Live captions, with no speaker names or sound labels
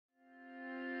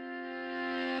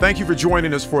Thank you for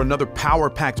joining us for another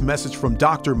power-packed message from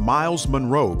Dr. Myles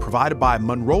Munroe, provided by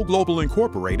Munroe Global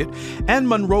Incorporated and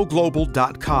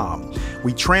MunroeGlobal.com.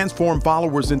 We transform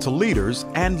followers into leaders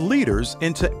and leaders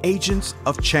into agents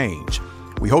of change.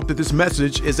 We hope that this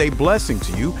message is a blessing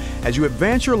to you as you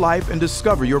advance your life and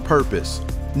discover your purpose.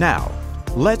 Now,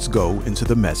 let's go into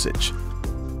the message.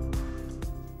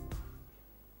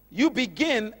 You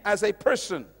begin as a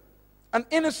person, an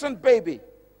innocent baby.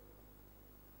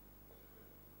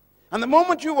 And the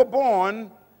moment you were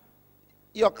born,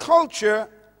 your culture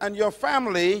and your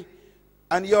family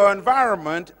and your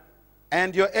environment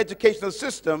and your educational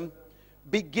system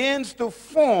begins to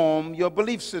form your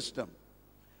belief system.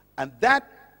 And that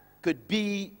could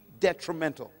be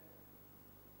detrimental.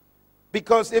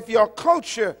 Because if your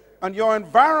culture and your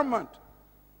environment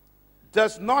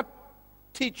does not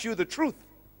teach you the truth,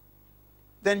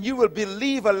 then you will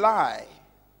believe a lie,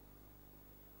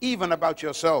 even about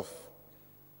yourself.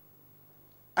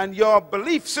 And your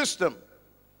belief system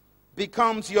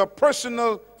becomes your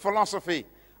personal philosophy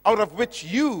out of which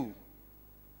you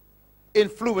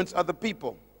influence other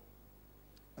people.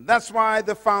 And that's why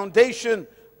the foundation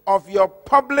of your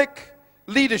public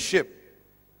leadership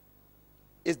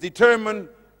is determined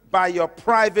by your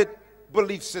private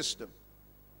belief system.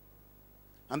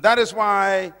 And that is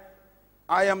why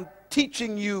I am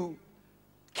teaching you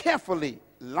carefully,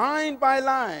 line by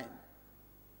line,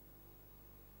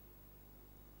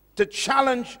 to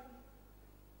challenge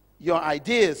your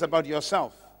ideas about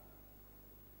yourself.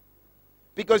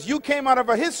 Because you came out of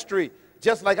a history,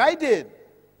 just like I did,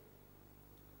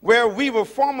 where we were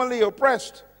formerly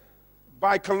oppressed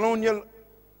by colonial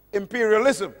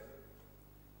imperialism,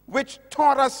 which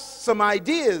taught us some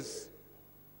ideas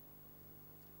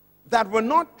that were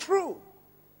not true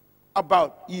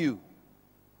about you.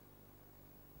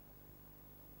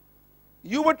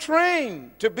 You were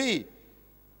trained to be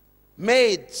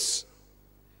maids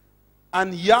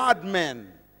and yardmen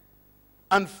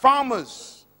and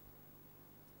farmers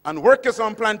and workers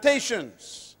on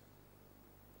plantations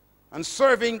and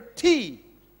serving tea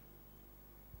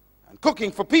and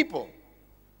cooking for people.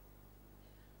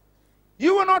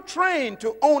 You were not trained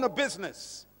to own a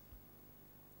business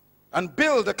and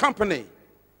build a company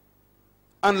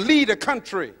and lead a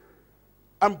country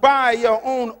and buy your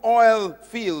own oil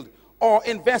field or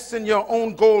invest in your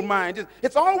own gold mine.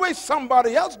 It's always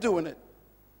somebody else doing it,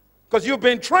 because you've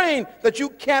been trained that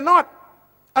you cannot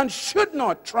and should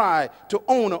not try to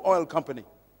own an oil company.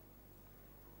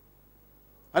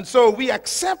 And so we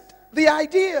accept the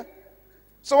idea.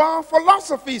 So our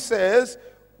philosophy says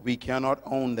we cannot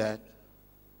own that.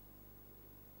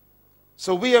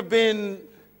 So we have been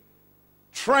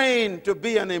trained to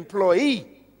be an employee,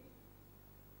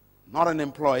 not an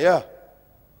employer.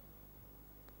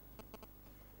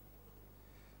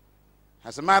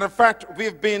 As a matter of fact,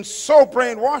 we've been so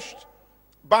brainwashed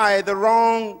by the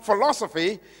wrong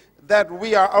philosophy that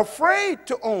we are afraid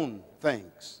to own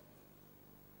things.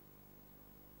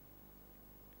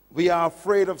 We are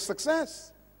afraid of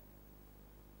success.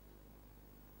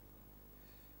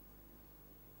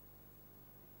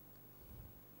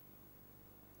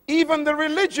 Even the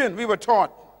religion we were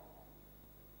taught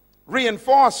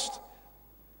reinforced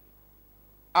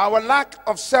our lack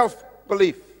of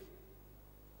self-belief.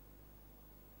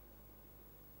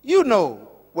 You know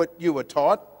what you were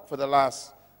taught for the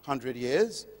last 100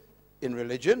 years in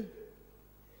religion.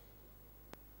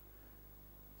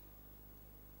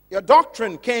 Your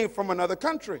doctrine came from another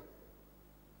country.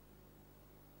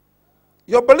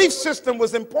 Your belief system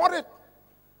was imported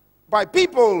by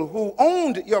people who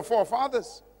owned your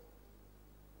forefathers.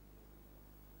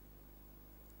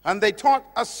 And they taught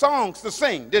us songs to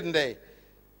sing, didn't they?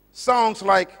 Songs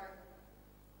like,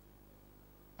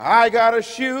 I got a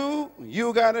shoe,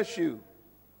 you got a shoe.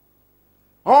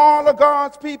 All of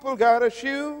God's people got a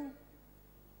shoe.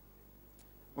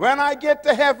 When I get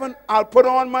to heaven, I'll put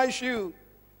on my shoe.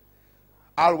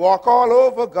 I'll walk all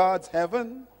over God's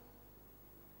heaven.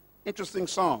 Interesting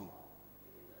song.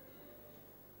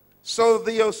 So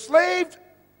the enslaved,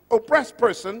 oppressed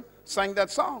person sang that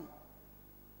song.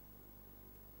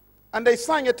 And they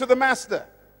sang it to the master,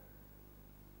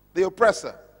 the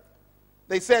oppressor.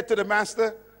 They said to the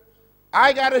master,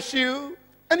 I got a shoe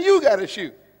and you got a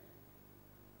shoe.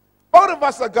 Both of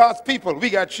us are God's people. We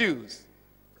got shoes.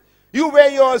 You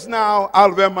wear yours now,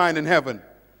 I'll wear mine in heaven.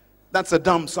 That's a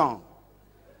dumb song.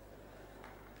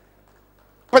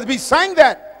 But we sang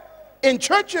that in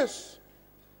churches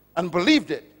and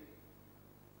believed it.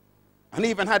 And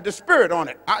even had the spirit on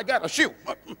it. I got a shoe.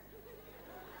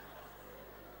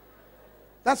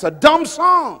 That's a dumb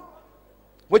song.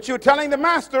 What you're telling the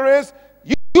master is,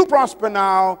 you You prosper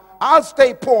now, I'll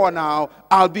stay poor now,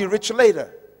 I'll be rich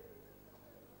later.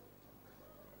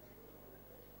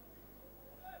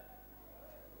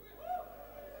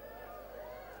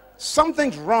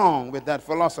 Something's wrong with that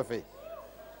philosophy.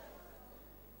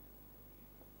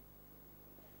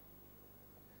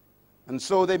 And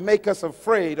so they make us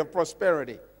afraid of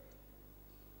prosperity.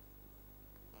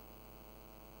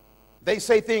 They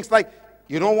say things like,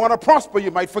 you don't want to prosper,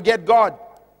 you might forget God.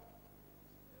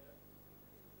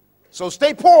 So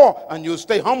stay poor and you'll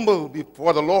stay humble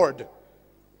before the Lord.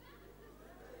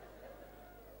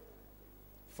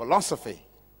 Philosophy.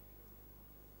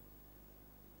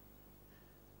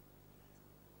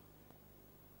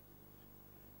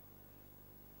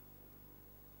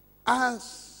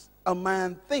 As a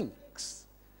man thinks,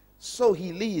 so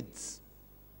he leads.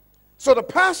 So the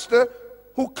pastor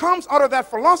who comes out of that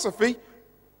philosophy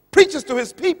preaches to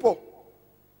his people.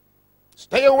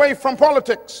 Stay away from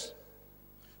politics.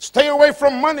 Stay away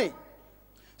from money.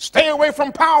 Stay away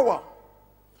from power.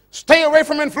 Stay away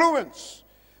from influence.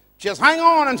 Just hang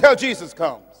on until Jesus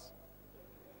comes.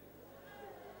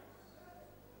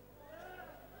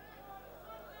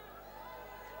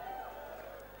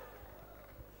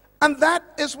 And that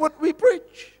is what we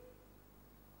preach.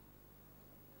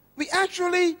 We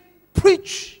actually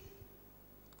preach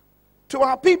to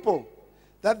our people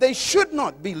that they should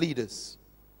not be leaders.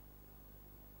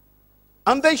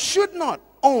 And they should not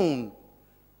own.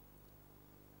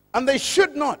 And they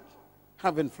should not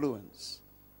have influence.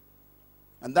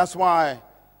 And that's why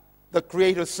the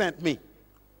Creator sent me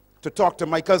to talk to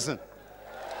my cousin.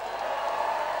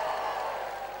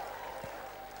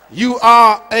 You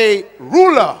are a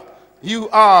ruler. You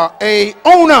are a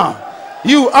owner.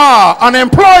 You are an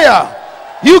employer.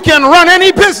 You can run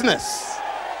any business.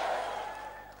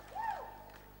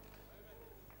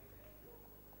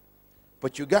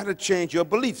 But you got to change your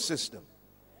belief system.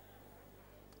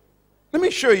 Let me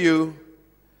show you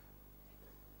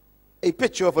a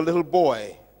picture of a little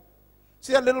boy.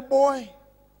 See that little boy?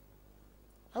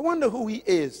 I wonder who he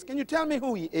is. Can you tell me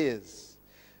who he is?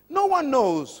 No one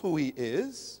knows who he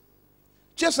is.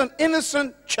 Just an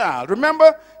innocent child.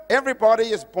 Remember, everybody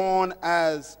is born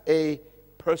as a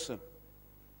person.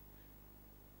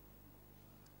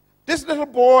 This little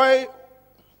boy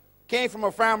came from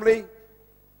a family,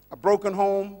 a broken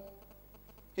home.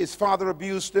 His father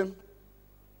abused him.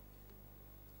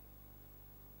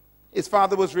 His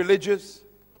father was religious,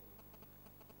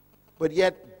 but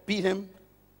yet beat him,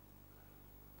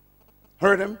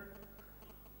 hurt him.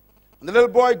 And the little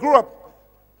boy grew up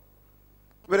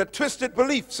with a twisted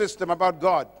belief system about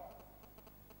God.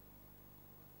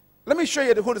 Let me show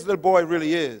you who this little boy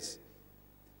really is.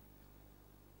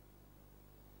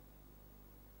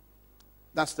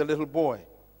 That's the little boy.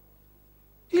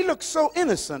 He looks so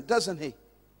innocent, doesn't he?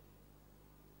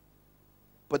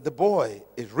 But the boy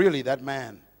is really that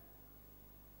man.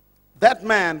 That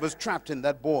man was trapped in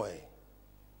that boy.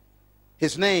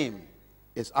 His name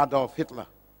is Adolf Hitler.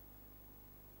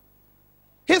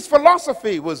 His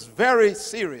philosophy was very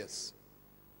serious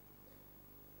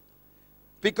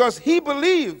because he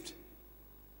believed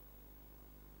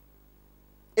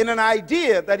in an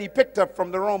idea that he picked up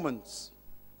from the Romans.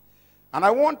 And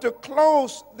I want to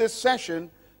close this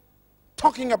session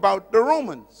talking about the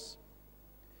Romans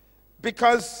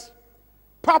because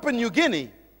Papua New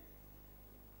Guinea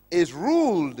is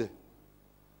ruled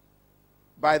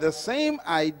by the same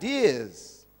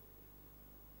ideas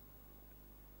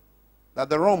that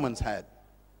the Romans had.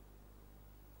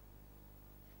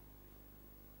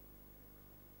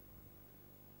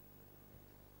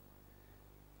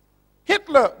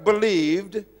 Hitler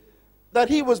believed that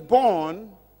he was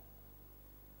born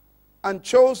and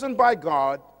chosen by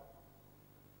God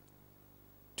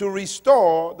to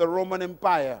restore the Roman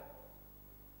Empire.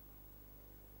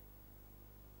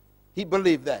 He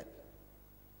believed that.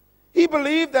 He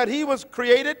believed that he was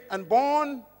created and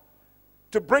born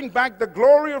to bring back the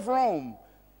glory of Rome,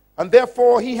 and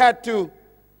therefore he had to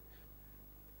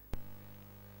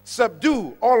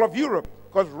subdue all of Europe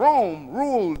because Rome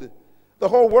ruled the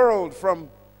whole world from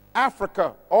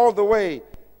Africa all the way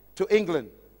to England.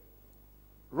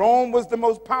 Rome was the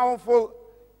most powerful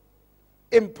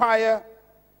empire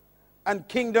and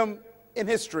kingdom in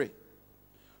history.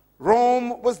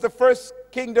 Rome was the first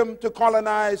kingdom to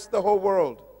colonize the whole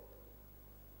world.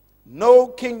 No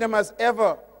kingdom has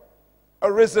ever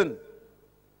arisen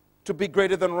to be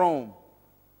greater than Rome.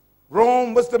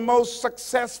 Rome was the most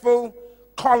successful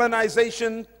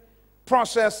colonization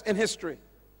process in history.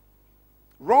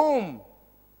 Rome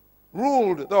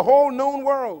ruled the whole known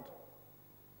world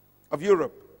of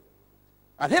Europe.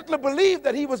 And Hitler believed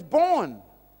that he was born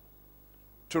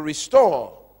to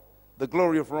restore the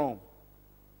glory of Rome.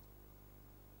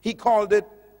 He called it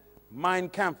Mein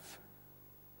Kampf.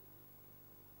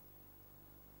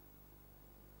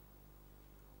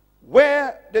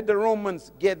 Where did the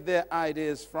Romans get their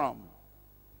ideas from?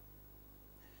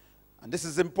 And this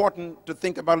is important to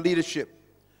think about leadership.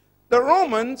 The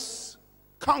Romans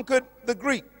conquered the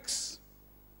Greeks.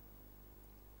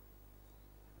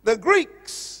 The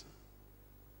Greeks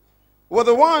were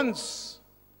the ones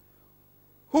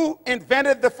who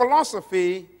invented the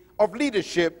philosophy of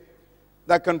leadership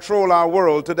that control our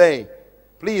world today.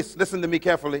 Please listen to me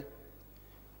carefully.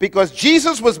 Because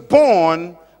Jesus was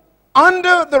born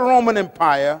under the Roman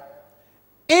Empire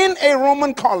in a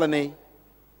Roman colony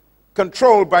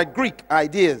controlled by Greek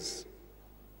ideas.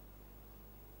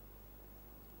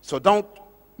 So don't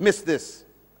miss this.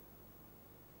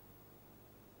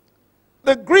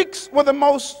 The Greeks were the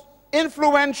most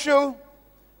influential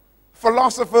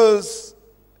philosophers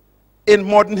in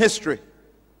modern history.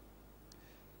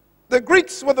 The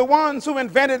Greeks were the ones who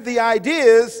invented the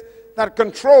ideas that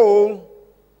control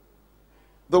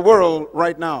the world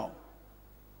right now.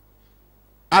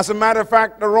 As a matter of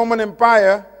fact, the Roman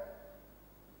Empire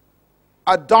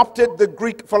adopted the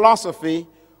Greek philosophy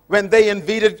when they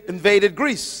invaded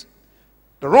Greece.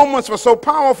 The Romans were so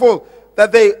powerful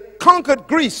that they conquered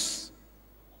Greece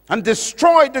and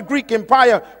destroyed the Greek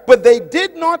Empire, but they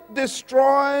did not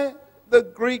destroy the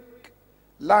Greek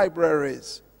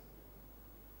libraries.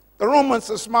 The Romans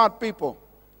are smart people.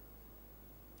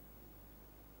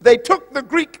 They took the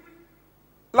Greek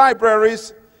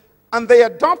libraries and they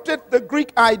adopted the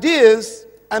Greek ideas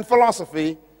and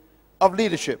philosophy of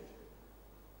leadership.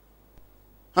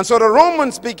 And so the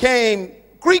Romans became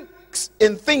Greeks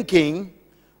in thinking,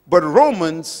 but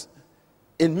Romans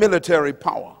in military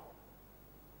power.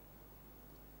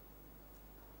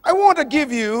 I want to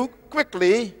give you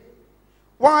quickly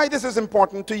why this is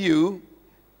important to you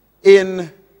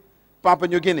in Papua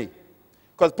New Guinea.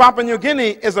 Because Papua New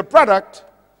Guinea is a product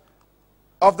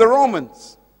of the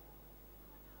Romans.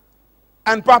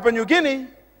 And Papua New Guinea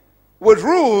was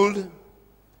ruled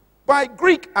by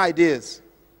Greek ideas.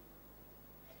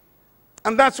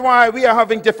 And that's why we are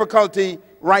having difficulty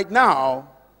right now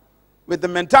with the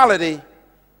mentality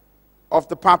of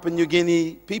the Papua New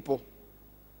Guinea people.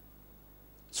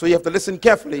 So you have to listen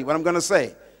carefully what I'm going to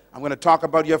say. I'm going to talk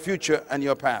about your future and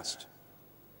your past.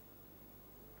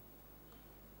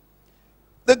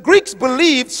 The Greeks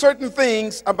believed certain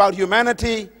things about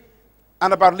humanity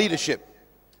and about leadership.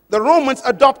 The Romans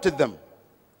adopted them,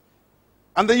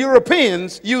 and the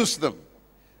Europeans used them,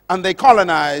 and they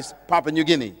colonized Papua New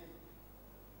Guinea.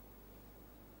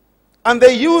 And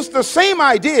they used the same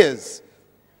ideas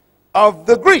of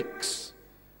the Greeks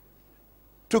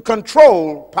to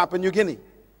control Papua New Guinea.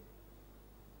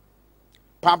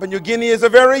 Papua New Guinea is a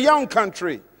very young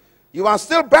country. You are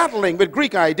still battling with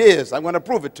Greek ideas. I'm going to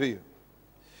prove it to you.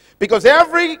 Because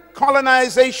every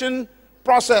colonization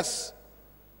process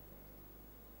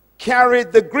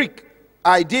carried the Greek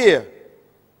idea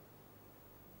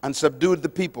and subdued the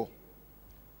people.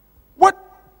 What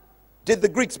did the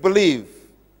Greeks believe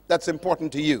that's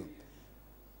important to you?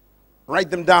 Write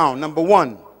them down. Number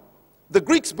one, the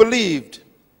Greeks believed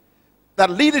that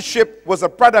leadership was a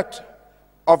product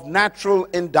of natural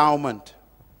endowment.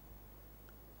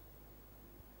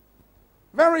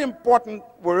 Very important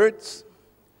words.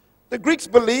 The Greeks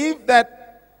believed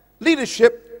that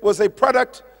leadership was a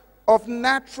product of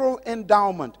natural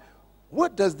endowment.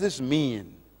 What does this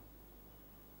mean?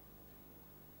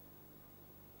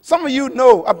 Some of you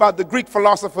know about the Greek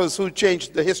philosophers who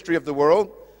changed the history of the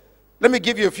world. Let me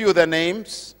give you a few of their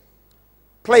names.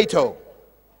 Plato,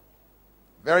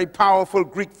 very powerful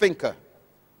Greek thinker.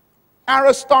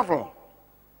 Aristotle,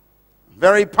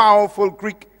 very powerful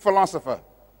Greek philosopher.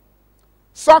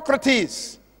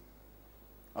 Socrates,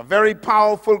 a very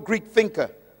powerful Greek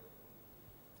thinker.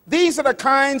 These are the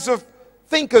kinds of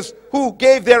thinkers who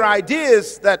gave their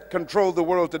ideas that control the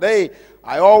world today.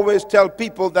 I always tell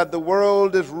people that the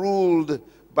world is ruled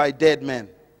by dead men.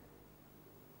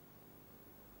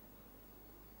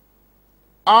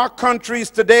 Our countries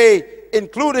today,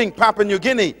 including Papua New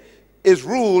Guinea, is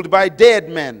ruled by dead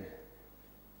men.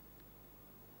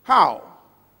 How?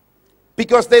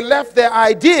 Because they left their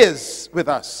ideas with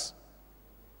us.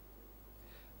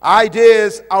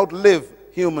 Ideas outlive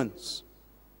humans.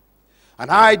 And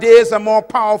ideas are more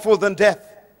powerful than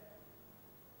death.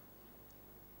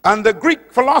 And the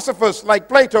Greek philosophers like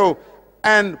Plato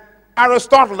and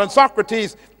Aristotle and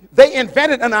Socrates, they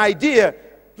invented an idea.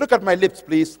 Look at my lips,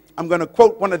 please. I'm going to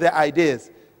quote one of their ideas.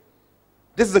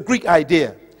 This is a Greek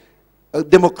idea.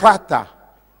 Demokrata.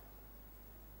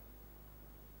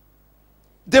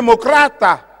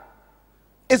 Demokrata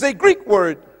is a Greek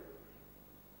word.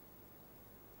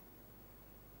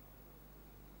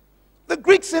 The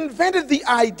Greeks invented the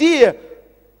idea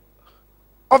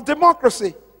of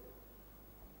democracy.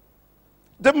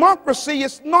 Democracy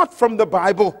is not from the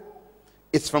Bible,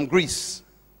 it's from Greece.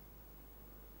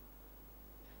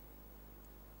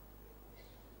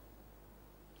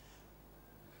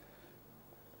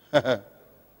 The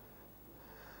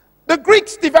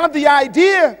Greeks developed the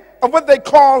idea of what they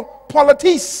call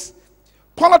politis.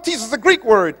 Politis is a Greek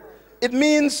word. It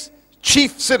means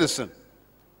chief citizen.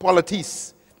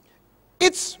 Politis.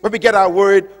 It's where we get our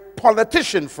word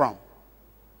politician from.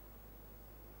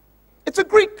 It's a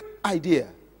Greek idea.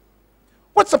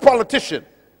 What's a politician?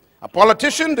 A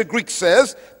politician, the Greek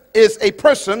says, is a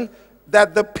person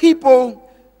that the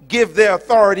people give their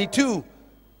authority to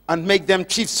and make them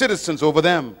chief citizens over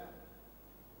them.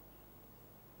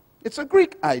 It's a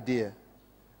Greek idea.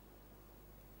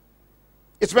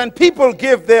 It's when people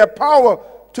give their power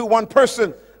to one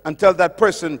person and tell that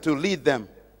person to lead them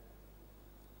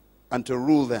and to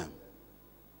rule them.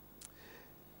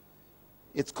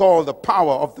 It's called the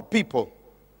power of the people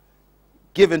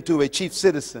given to a chief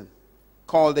citizen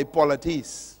called a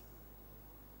politis.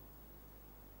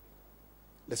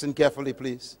 Listen carefully,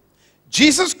 please.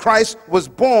 Jesus Christ was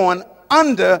born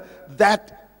under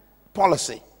that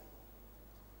policy.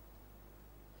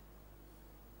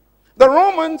 The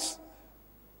Romans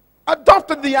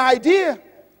adopted the idea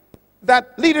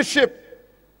that leadership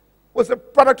was a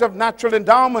product of natural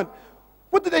endowment.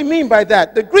 What do they mean by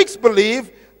that? The Greeks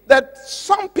believe that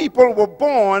some people were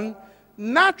born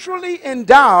naturally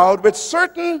endowed with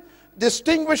certain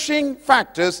distinguishing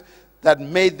factors that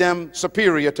made them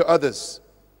superior to others.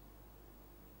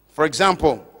 For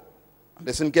example,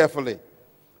 listen carefully.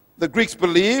 The Greeks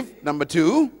believe, number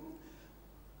two,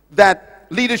 that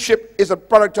leadership is a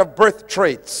product of birth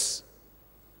traits.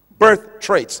 Birth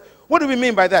traits. What do we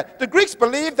mean by that? The Greeks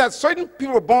believe that certain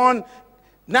people were born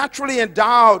naturally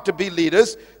endowed to be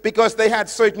leaders because they had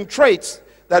certain traits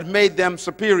that made them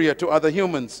superior to other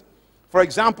humans. For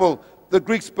example, the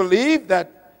Greeks believed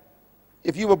that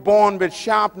if you were born with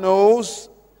sharp nose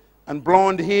and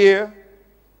blonde hair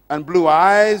and blue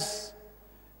eyes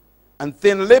and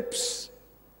thin lips,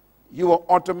 you were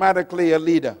automatically a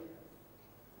leader.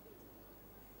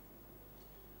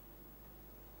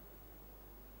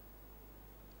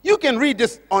 You can read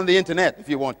this on the internet if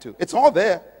you want to. It's all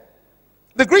there.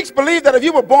 The Greeks believed that if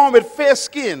you were born with fair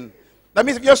skin, that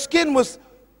means if your skin was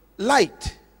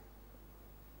light,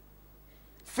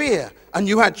 fair, and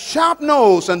you had sharp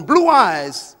nose and blue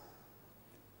eyes,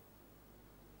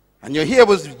 and your hair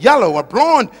was yellow or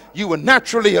blonde, you were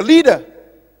naturally a leader.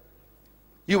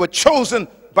 You were chosen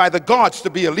by the gods to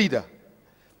be a leader.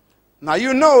 Now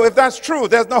you know if that's true,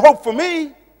 there's no hope for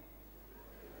me.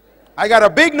 I got a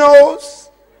big nose.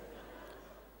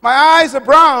 My eyes are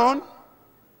brown.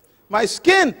 My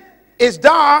skin is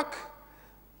dark.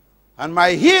 And my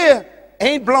hair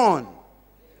ain't blonde.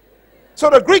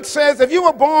 So the Greek says if you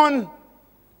were born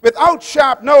without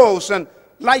sharp nose and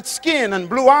light skin and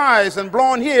blue eyes and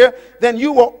blonde hair, then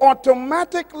you were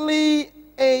automatically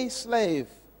a slave.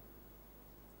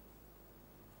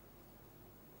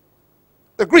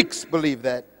 The Greeks believed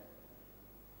that.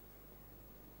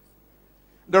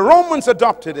 The Romans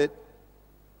adopted it.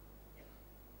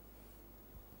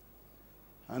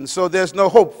 And so there's no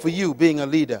hope for you being a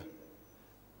leader.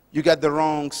 You got the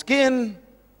wrong skin,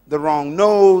 the wrong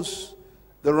nose,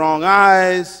 the wrong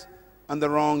eyes, and the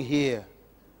wrong hair.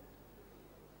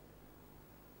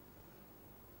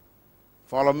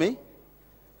 Follow me?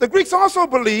 The Greeks also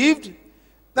believed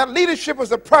that leadership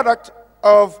was a product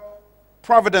of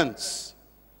providence.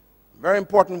 Very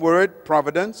important word,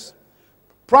 providence.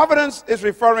 Providence is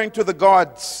referring to the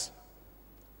gods.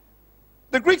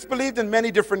 The Greeks believed in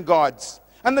many different gods.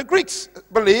 And the Greeks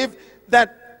believed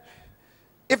that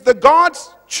if the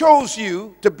gods chose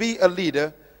you to be a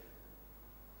leader,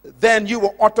 then you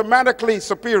were automatically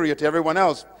superior to everyone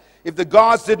else. If the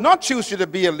gods did not choose you to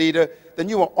be a leader, then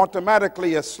you were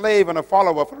automatically a slave and a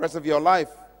follower for the rest of your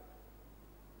life.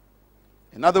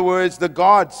 In other words, the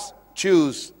gods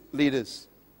choose leaders.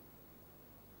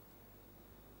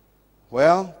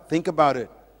 Well, think about it.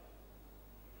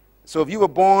 So if you were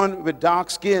born with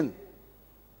dark skin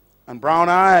and brown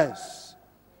eyes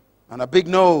and a big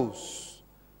nose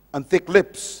and thick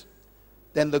lips,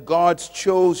 then the gods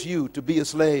chose you to be a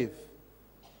slave.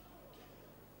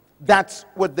 That's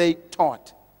what they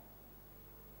taught.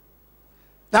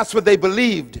 That's what they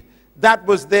believed. That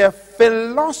was their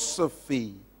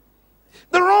philosophy.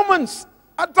 The Romans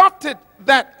adopted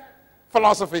that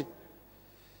philosophy.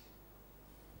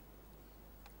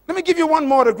 Let me give you one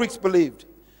more the Greeks believed.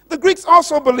 The Greeks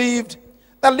also believed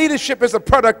that leadership is a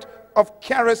product of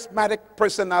charismatic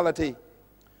personality.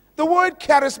 The word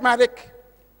charismatic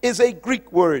is a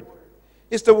Greek word.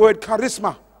 It's the word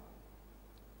charisma.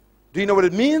 Do you know what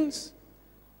it means?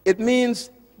 It means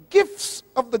gifts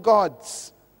of the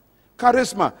gods.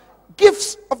 Charisma,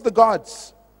 gifts of the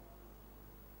gods.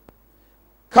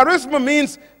 Charisma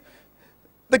means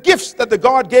the gifts that the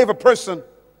God gave a person,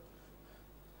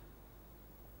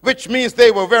 which means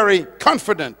they were very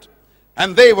confident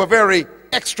and they were very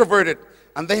extroverted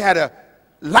and they had a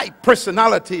light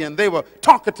personality and they were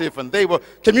talkative and they were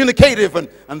communicative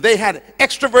and they had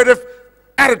extroverted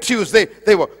attitudes.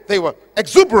 They were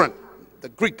exuberant. The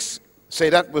Greeks say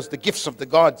that was the gifts of the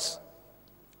gods.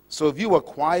 So if you were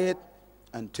quiet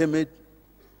and timid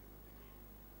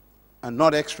and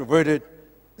not extroverted,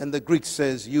 then the Greek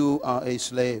says you are a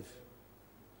slave.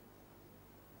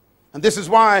 And this is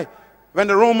why when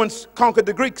the Romans conquered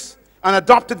the Greeks and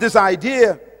adopted this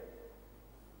idea,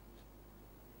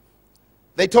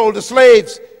 they told the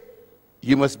slaves,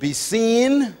 you must be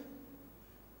seen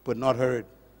but not heard.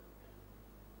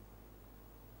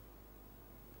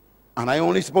 And I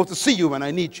only supposed to see you when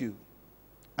I need you,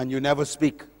 and you never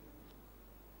speak.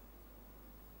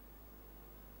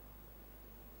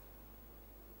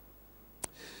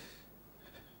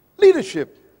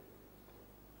 Leadership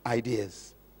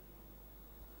ideas.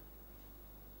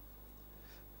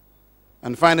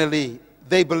 And finally,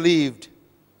 they believed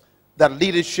that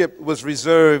leadership was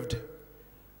reserved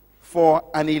for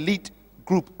an elite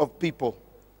group of people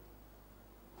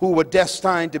who were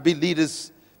destined to be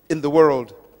leaders in the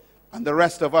world, and the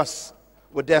rest of us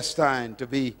were destined to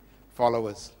be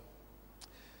followers.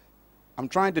 I'm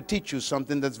trying to teach you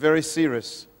something that's very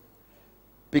serious,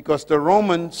 because the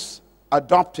Romans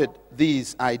adopted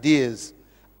these ideas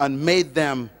and made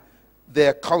them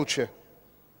their culture.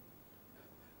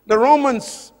 The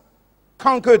Romans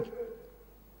conquered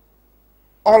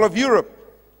all of Europe,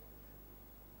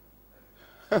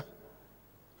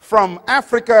 from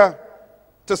Africa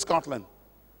to Scotland.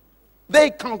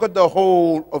 They conquered the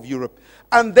whole of Europe,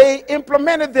 and they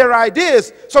implemented their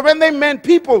ideas. So when they met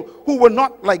people who were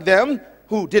not like them,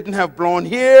 who didn't have blonde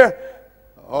hair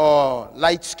or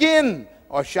light skin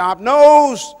or sharp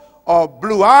nose or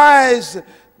blue eyes,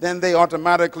 then they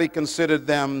automatically considered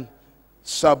them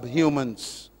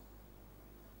subhumans.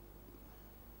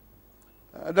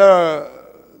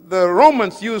 The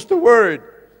Romans used the word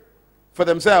for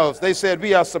themselves. They said,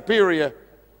 we are superior,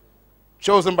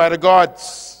 chosen by the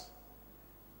gods.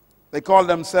 They called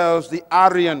themselves the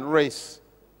Aryan race.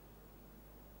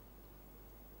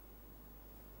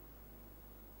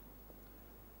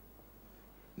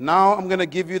 Now I'm going to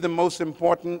give you the most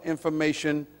important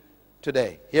information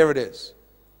today. Here it is.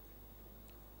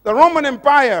 The Roman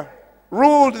Empire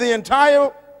ruled the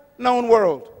entire known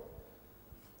world,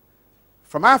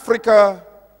 from Africa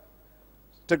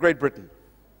to Great Britain.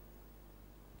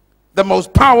 The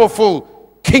most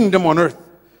powerful kingdom on earth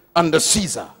under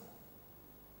Caesar.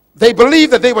 They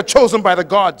believed that they were chosen by the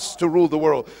gods to rule the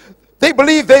world. They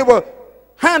believed they were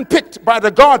handpicked by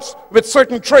the gods with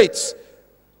certain traits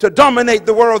to dominate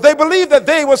the world. They believed that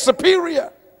they were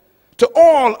superior to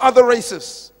all other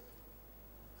races.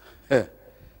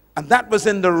 And that was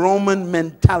in the Roman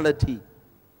mentality.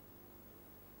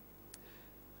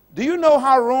 Do you know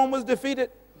how Rome was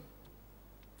defeated?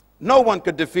 No one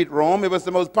could defeat Rome. It was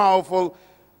the most powerful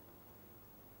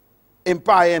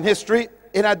empire in history.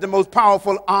 It had the most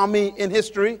powerful army in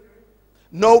history.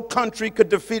 No country could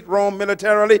defeat Rome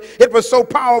militarily. It was so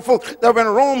powerful that when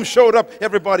Rome showed up,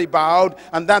 everybody bowed.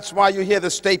 And that's why you hear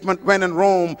the statement, when in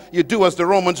Rome, you do as the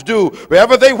Romans do.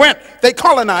 Wherever they went, they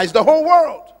colonized the whole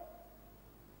world.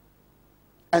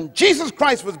 And Jesus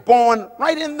Christ was born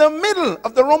right in the middle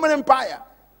of the Roman Empire.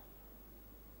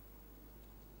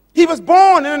 He was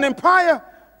born in an empire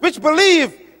which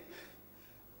believed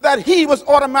that he was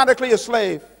automatically a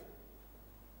slave.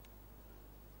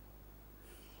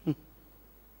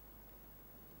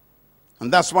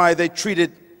 And that's why they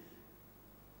treated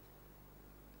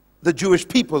the Jewish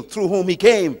people through whom he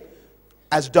came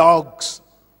as dogs.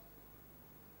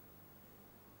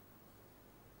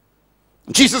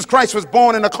 Jesus Christ was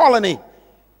born in a colony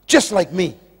just like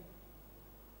me.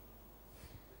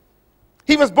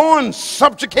 He was born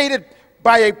subjugated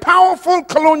by a powerful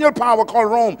colonial power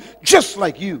called Rome, just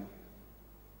like you.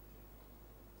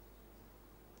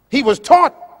 He was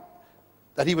taught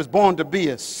that he was born to be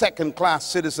a second-class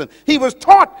citizen. He was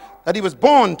taught that he was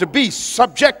born to be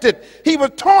subjected. He was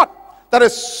taught that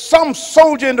if some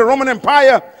soldier in the Roman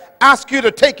Empire asked you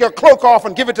to take your cloak off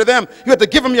and give it to them, you had to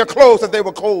give them your clothes if they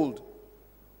were cold.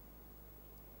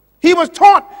 He was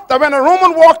taught that when a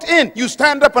Roman walked in, you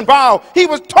stand up and bow. He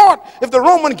was taught if the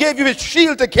Roman gave you his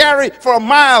shield to carry for a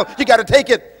mile, you got to take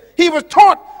it. He was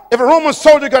taught if a Roman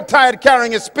soldier got tired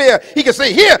carrying his spear, he could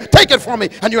say, here, take it for me,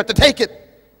 and you have to take it.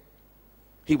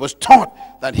 He was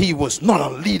taught that he was not a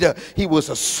leader, he was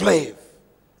a slave.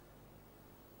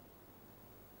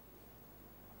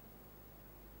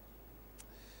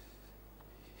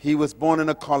 He was born in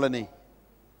a colony,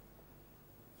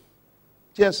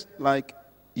 just like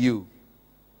you,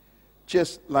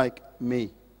 just like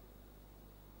me.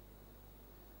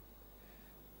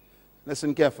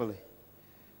 Listen carefully.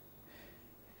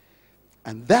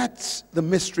 And that's the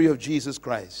mystery of Jesus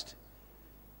Christ.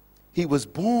 He was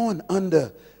born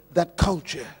under that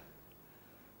culture,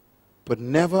 but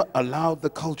never allowed the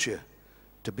culture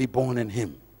to be born in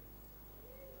him.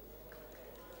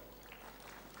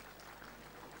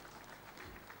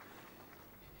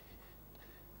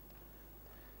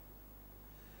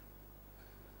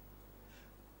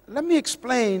 Let me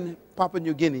explain Papua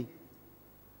New Guinea.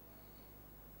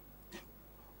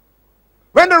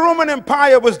 When the Roman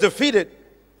Empire was defeated,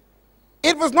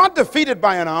 it was not defeated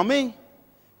by an army.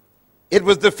 It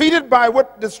was defeated by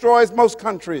what destroys most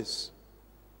countries.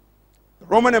 The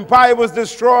Roman Empire was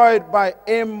destroyed by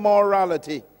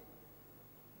immorality.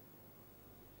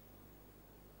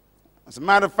 As a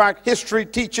matter of fact, history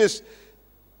teaches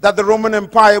that the Roman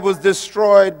Empire was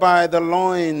destroyed by the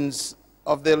loins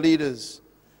of their leaders.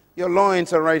 Your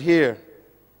loins are right here.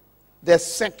 Their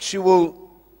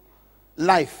sexual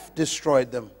life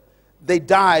destroyed them. They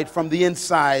died from the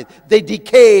inside. They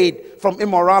decayed from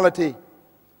immorality.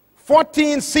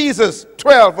 14 Caesars,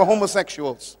 12 were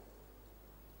homosexuals.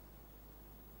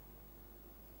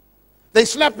 They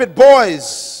slept with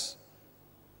boys,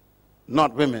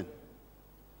 not women.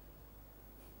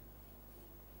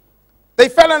 They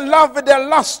fell in love with their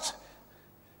lust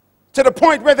to the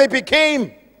point where they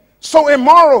became so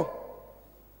immoral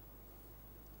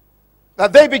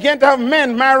that they began to have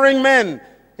men marrying men.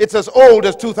 It's as old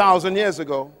as 2,000 years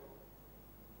ago.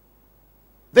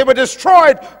 They were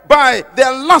destroyed by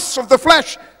their lusts of the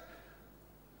flesh.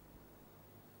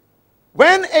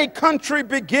 When a country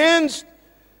begins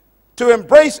to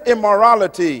embrace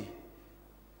immorality,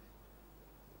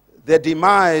 their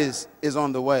demise is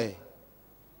on the way.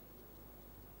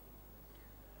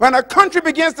 When a country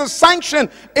begins to sanction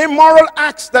immoral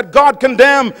acts that God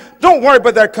condemned, don't worry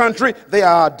about that country. They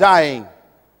are dying.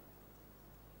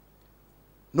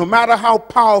 No matter how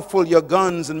powerful your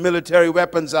guns and military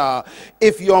weapons are,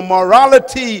 if your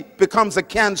morality becomes a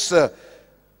cancer,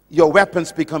 your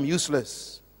weapons become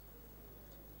useless.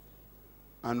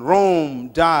 And Rome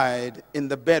died in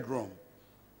the bedroom.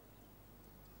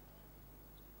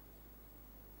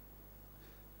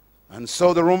 And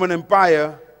so the Roman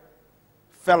Empire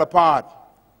fell apart.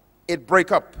 It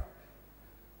broke up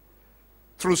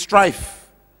through strife.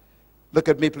 Look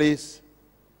at me, please.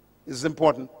 This is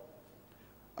important.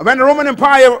 When the Roman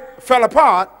Empire fell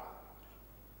apart,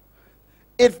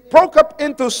 it broke up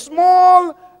into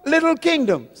small little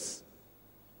kingdoms.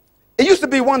 It used to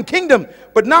be one kingdom,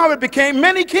 but now it became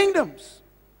many kingdoms.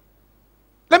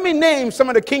 Let me name some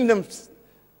of the kingdoms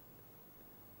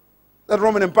that the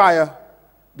Roman Empire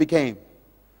became.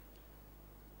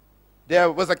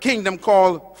 There was a kingdom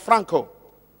called Franco.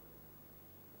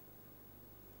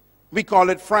 We call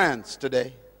it France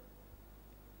today.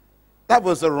 That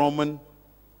was a Roman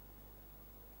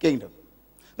kingdom.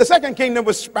 The second kingdom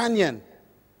was Spanian.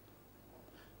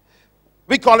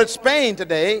 We call it Spain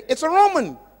today. It's a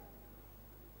Roman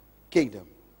kingdom.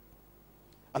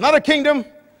 Another kingdom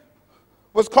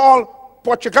was called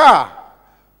Portugal.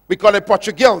 We call it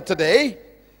Portugal today.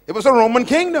 It was a Roman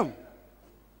kingdom.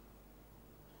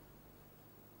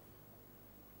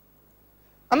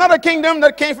 Another kingdom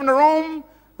that came from the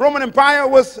Roman Empire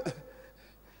was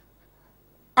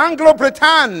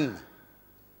Anglo-Britannia.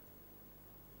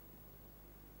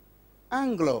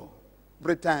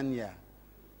 Anglo-Britannia.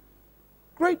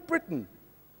 Great Britain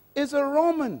is a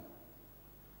Roman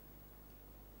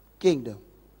kingdom.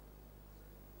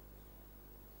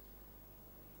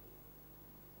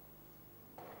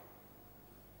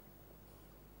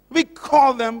 We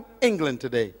call them England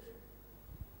today.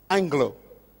 Anglo.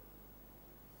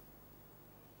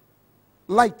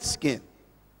 Light skin.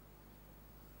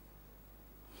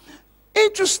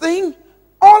 Interesting,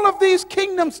 all of these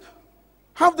kingdoms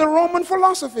have the Roman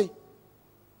philosophy.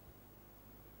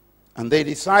 And they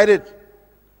decided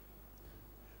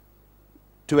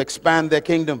to expand their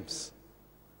kingdoms.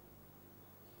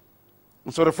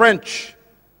 And so the French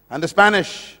and the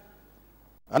Spanish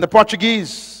and the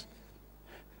Portuguese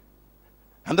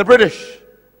and the British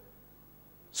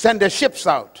sent their ships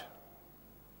out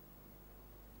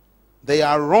They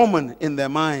are Roman in their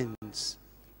minds,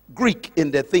 Greek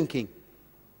in their thinking,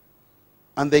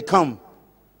 and they come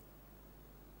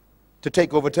to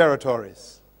take over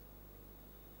territories.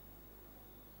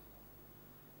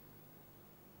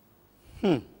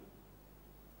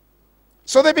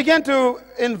 So they began to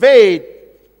invade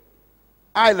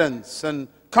islands and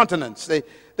continents.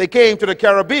 They came to the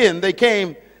Caribbean. They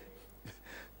came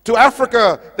to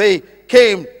Africa. They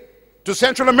came to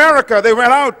Central America. They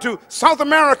went out to South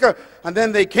America. And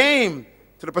then they came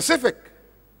to the Pacific.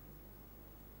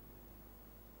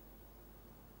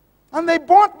 And they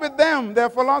brought with them their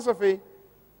philosophy.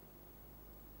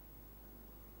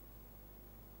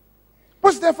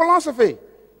 What's their philosophy?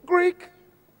 Greek.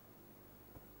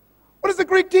 What does the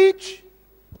Greek teach?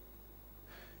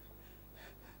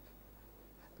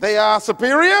 They are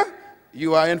superior,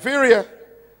 you are inferior.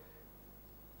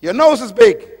 Your nose is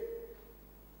big.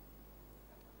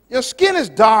 Your skin is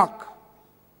dark.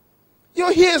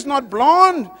 Your hair is not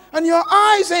blonde, and your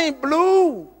eyes ain't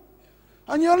blue.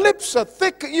 And your lips are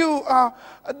thick.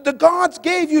 The gods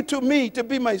gave you to me to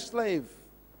be my slave.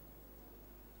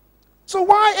 So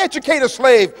why educate a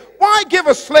slave? Why give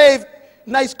a slave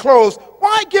nice clothes?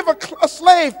 Why give a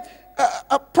slave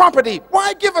a property?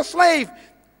 Why give a slave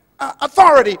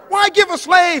authority? Why give a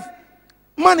slave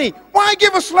money? Why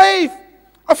give a slave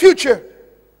a future?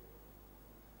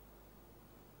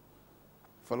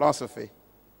 Philosophy.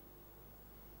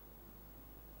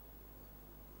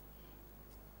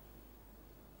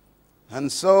 And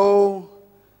so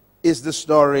is the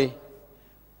story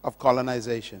of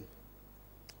colonization.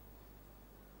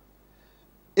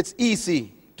 It's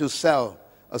easy to sell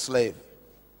a slave.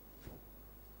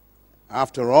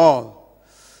 After all,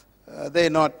 they're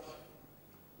not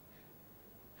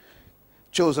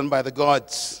chosen by the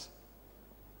gods.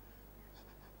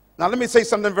 Now let me say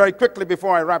something very quickly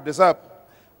before I wrap this up.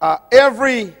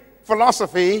 Every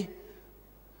philosophy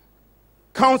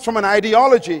comes from an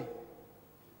ideology.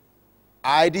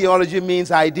 Ideology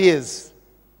means ideas.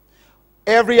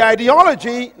 Every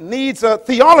ideology needs a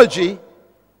theology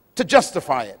to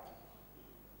justify it.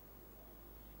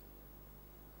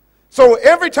 So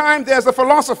every time there's a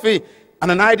philosophy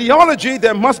and an ideology,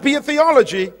 there must be a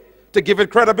theology to give it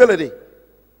credibility.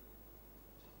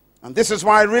 And this is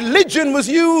why religion was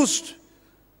used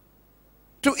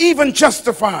to even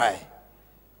justify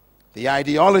the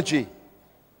ideology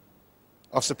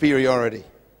of superiority.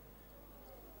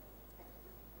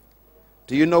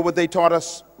 Do you know what they taught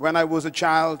us when I was a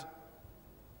child?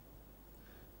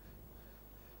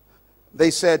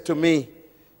 They said to me,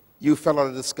 "You fell out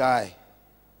of the sky."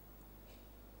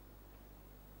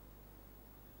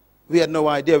 We had no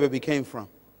idea where we came from.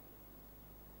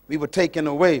 We were taken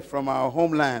away from our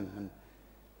homeland, and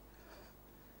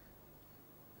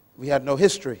we had no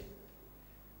history.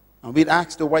 And we'd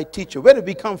ask the white teacher, "Where did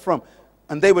we come from?"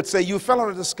 And they would say, "You fell out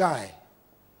of the sky.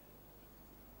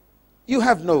 You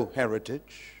have no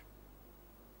heritage.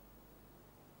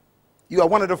 You are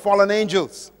one of the fallen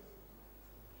angels."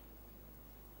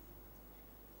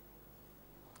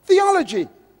 Theology.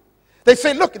 They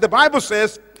say, look, the Bible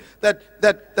says that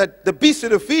the beasts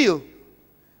of the field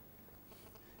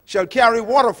shall carry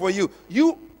water for you.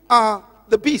 You are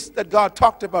the beast that God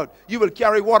talked about. You will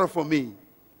carry water for me.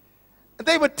 And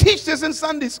they would teach this in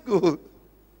Sunday school.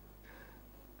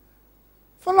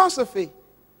 Philosophy.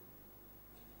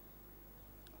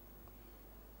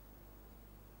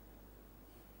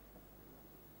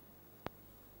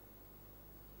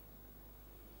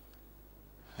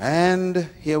 And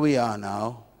here we are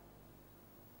now,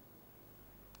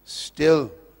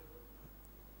 still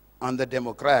under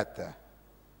Democrat.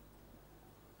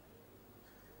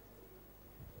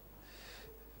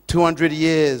 200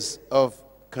 years of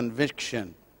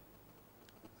conviction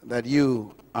that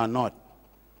you are not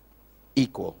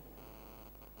equal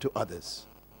to others.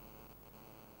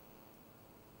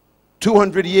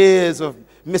 200 years of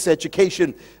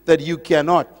miseducation that you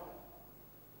cannot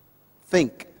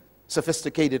think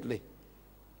sophisticatedly.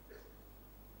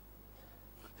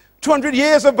 200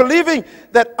 years of believing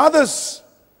that others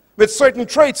with certain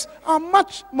traits are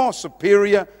much more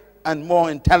superior and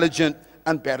more intelligent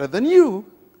and better than you.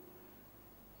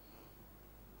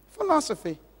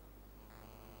 Philosophy.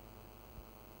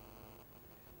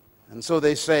 And so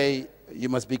they say, you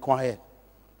must be quiet.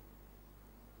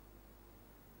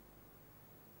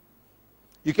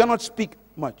 You cannot speak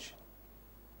much.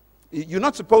 You're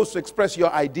not supposed to express your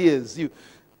ideas. You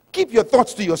keep your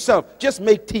thoughts to yourself. Just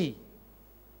make tea.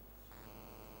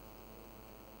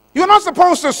 You're not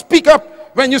supposed to speak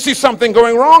up when you see something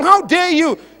going wrong. How dare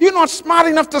you? You're not smart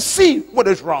enough to see what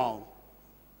is wrong.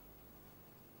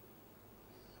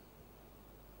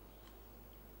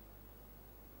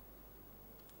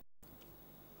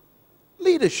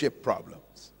 leadership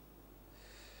problems.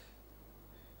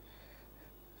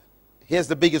 Here's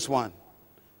the biggest one.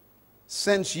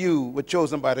 Since you were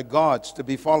chosen by the gods to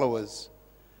be followers,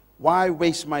 why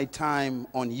waste my time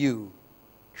on you,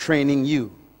 training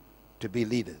you to be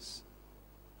leaders?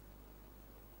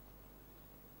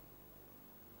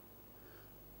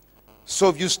 So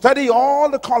if you study all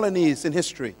the colonies in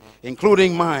history,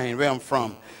 including mine, where I'm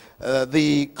from,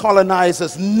 the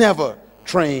colonizers never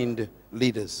trained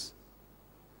leaders.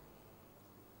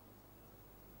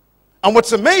 And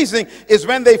what's amazing is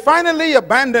when they finally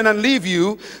abandon and leave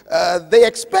you, they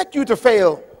expect you to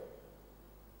fail.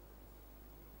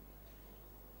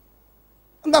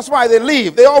 And that's why they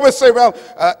leave. They always say, well,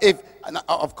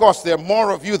 of course, there are more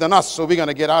of you than us, so we're going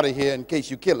to get out of here in case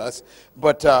you kill us.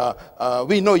 But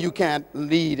we know you can't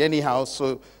lead anyhow,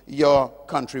 so your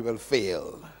country will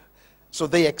fail. So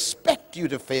they expect you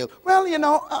to fail. Well, you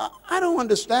know, I don't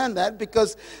understand that,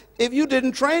 because if you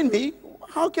didn't train me,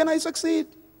 how can I succeed?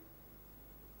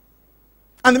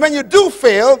 And when you do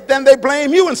fail, then they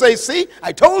blame you and say, see,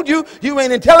 I told you, you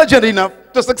ain't intelligent enough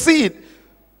to succeed.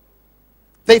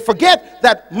 They forget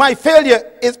that my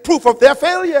failure is proof of their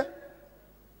failure.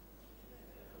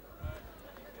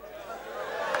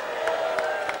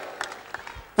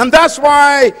 And that's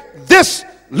why this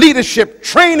leadership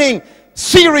training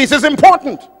series is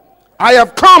important. I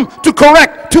have come to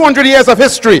correct 200 years of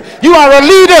history. You are a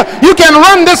leader. You can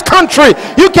run this country.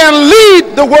 You can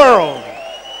lead the world.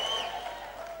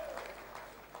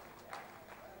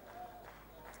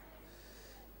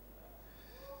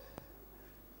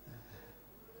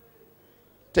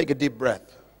 Take a deep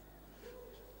breath.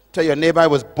 Tell your neighbor, I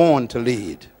was born to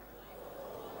lead.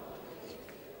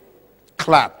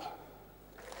 Clap.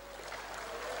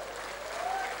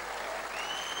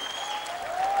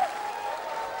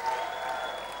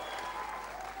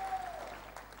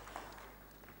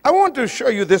 I want to show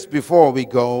you this before we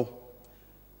go,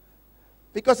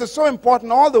 because it's so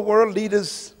important. All the world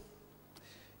leaders,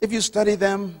 if you study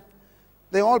them,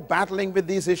 they're all battling with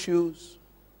these issues.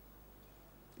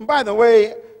 And by the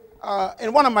way,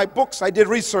 in one of my books, I did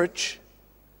research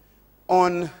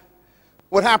on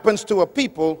what happens to a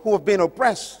people who have been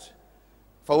oppressed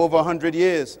for over 100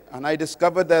 years. And I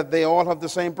discovered that they all have the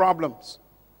same problems.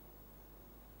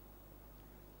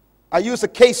 I used a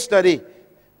case study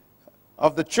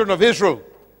of the children of Israel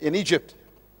in Egypt.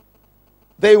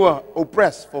 They were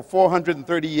oppressed for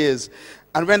 430 years.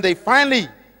 And when they finally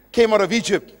came out of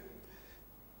Egypt,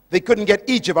 they couldn't get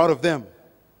Egypt out of them.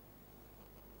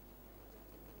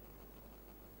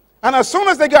 And as soon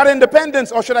as they got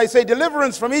independence, or should I say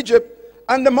deliverance from Egypt,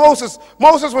 under Moses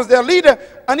was their leader,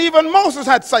 and even Moses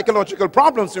had psychological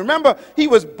problems. Remember, he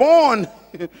was born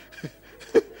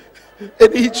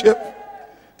in Egypt.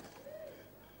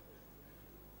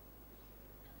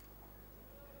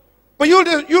 But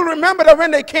you'll remember that when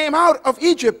they came out of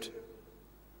Egypt,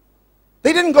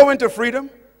 they didn't go into freedom.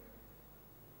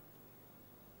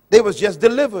 They was just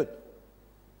delivered.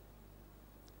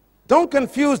 Don't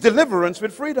confuse deliverance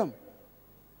with freedom.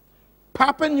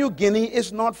 Papua New Guinea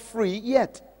is not free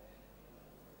yet.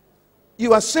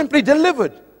 You are simply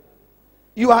delivered.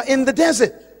 You are in the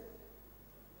desert.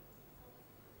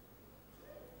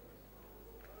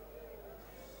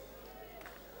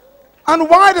 And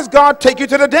why does God take you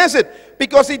to the desert?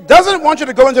 Because He doesn't want you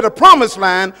to go into the promised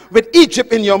land with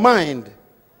Egypt in your mind.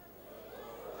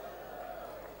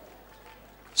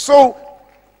 So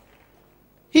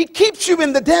He keeps you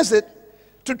in the desert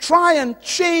to try and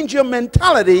change your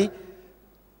mentality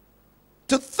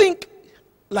to think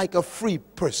like a free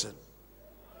person.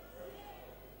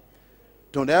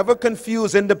 Don't ever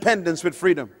confuse independence with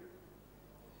freedom.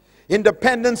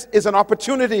 Independence is an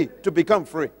opportunity to become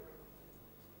free.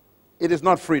 It is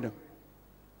not freedom.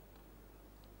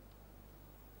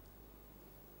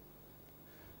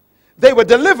 They were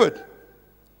delivered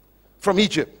from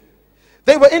Egypt.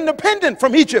 They were independent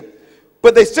from Egypt,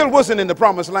 but they still wasn't in the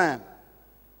promised land.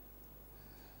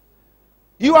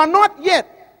 You are not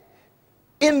yet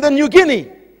in the New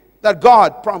Guinea that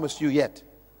God promised you yet.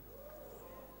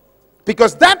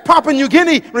 Because that Papua New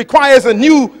Guinea requires a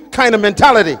new kind of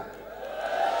mentality.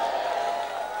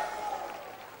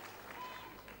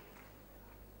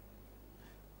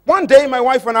 One day, my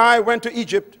wife and I went to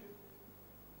Egypt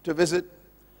to visit.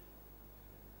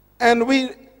 And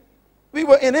we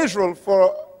were in Israel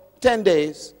for 10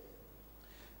 days.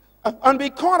 And we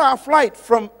caught our flight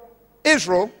from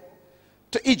Israel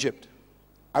to Egypt.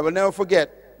 I will never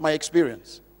forget my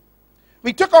experience.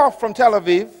 We took off from Tel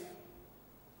Aviv.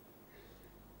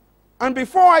 And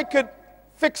before I could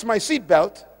fix my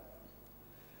seatbelt,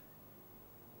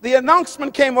 the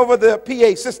announcement came over the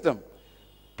PA system.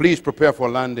 Please prepare for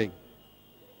landing.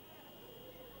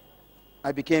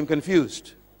 I became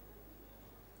confused.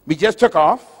 We just took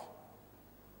off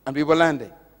and we were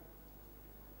landing.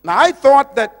 Now I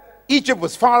thought that Egypt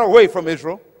was far away from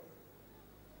Israel.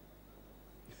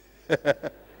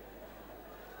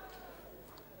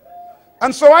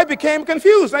 And so I became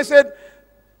confused. I said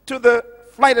to the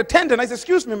flight attendant, I said,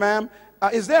 excuse me, ma'am,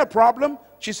 is there a problem?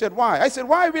 She said, why? I said,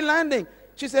 why are we landing?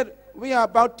 She said, we are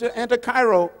about to enter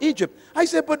Cairo, Egypt. I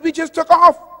said, but we just took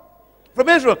off from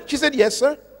Israel. She said, yes,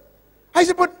 sir. I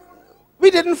said, but we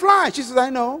didn't fly. She said, I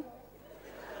know.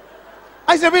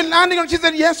 I said, we're landing. She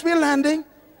said, yes, we're landing.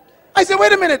 I said,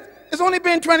 wait a minute. It's only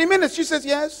been 20 minutes. She says,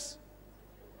 yes.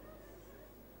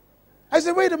 I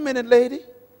said, wait a minute, lady.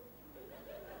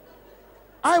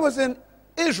 I was in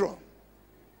Israel.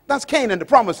 That's Canaan, the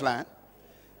promised land.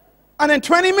 And in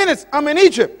 20 minutes, I'm in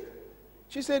Egypt.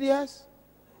 She said, yes.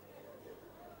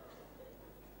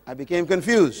 I became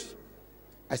confused.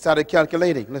 I started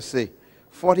calculating. Let's see.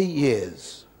 40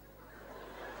 years.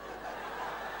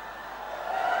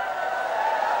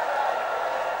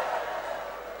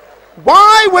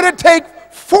 Why would it take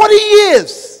 40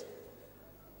 years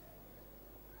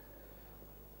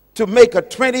to make a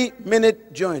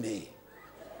 20-minute journey?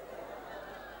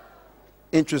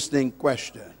 Interesting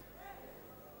question.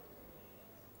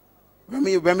 When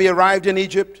we arrived in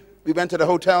Egypt, we went to the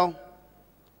hotel,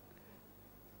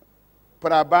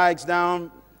 put our bags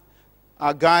down.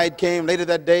 Our guide came later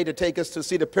that day to take us to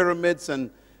see the pyramids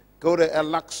and go to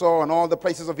El-Aqsa and all the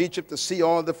places of Egypt to see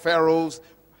all the pharaohs,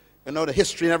 you know, the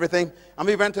history and everything. And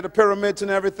we went to the pyramids and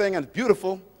everything, and it's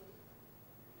beautiful.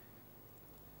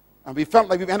 And we felt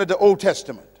like we entered the Old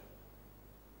Testament,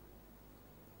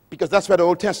 because that's where the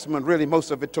Old Testament, really,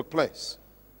 most of it took place.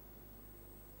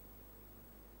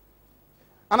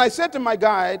 And I said to my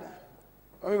guide,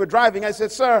 when we were driving, I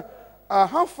said, sir,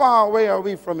 how far away are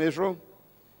we from Israel?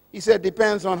 He said,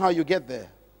 depends on how you get there.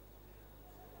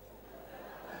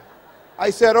 I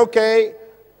said, okay,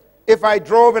 if I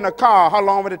drove in a car, how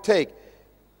long would it take?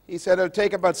 He said, it'll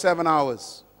take about 7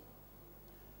 hours.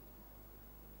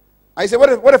 I said,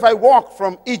 what if I walk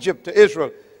from Egypt to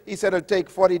Israel? He said, it'll take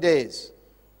 40 days.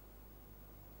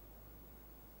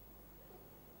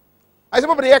 I said,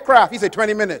 what about the aircraft? He said,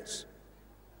 20 minutes.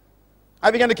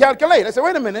 I began to calculate. I said,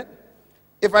 wait a minute.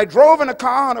 If I drove in a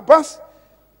car on a bus,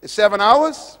 it's 7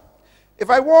 hours. If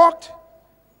I walked,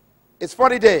 it's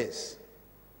 40 days.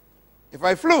 If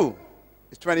I flew,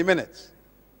 it's 20 minutes.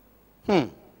 I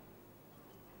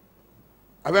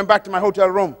went back to my hotel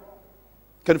room,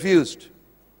 confused.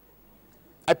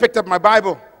 I picked up my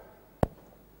Bible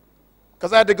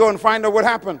because I had to go and find out what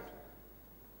happened.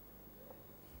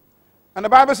 And the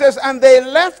Bible says, and they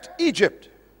left Egypt,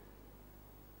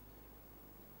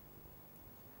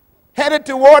 headed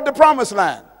toward the promised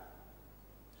land.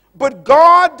 But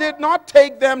God did not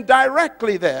take them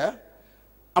directly there.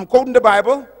 I'm quoting the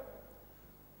Bible.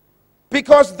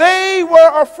 Because they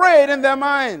were afraid in their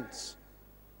minds.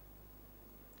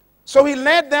 So he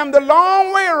led them the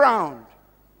long way around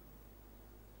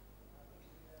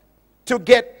to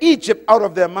get Egypt out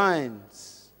of their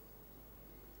minds.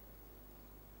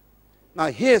 Now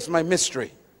here's my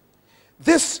mystery.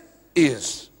 This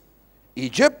is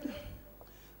Egypt.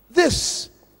 This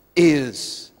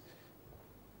is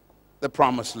the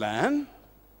promised land.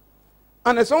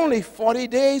 And it's only 40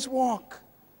 days walk.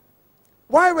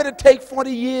 Why would it take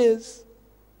 40 years?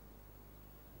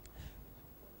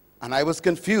 And I was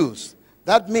confused.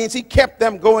 That means he kept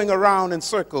them going around in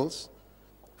circles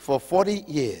for 40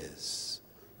 years.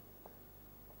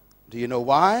 Do you know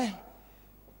why?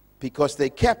 Because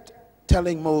they kept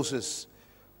telling Moses,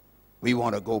 we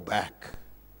want to go back.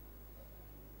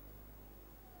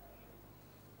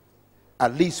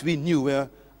 At least we knew where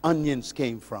onions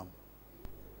came from.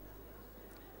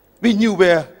 We knew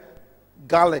where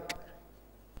garlic.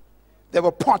 There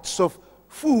were pots of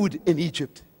food in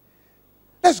Egypt.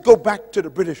 Let's go back to the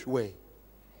British way.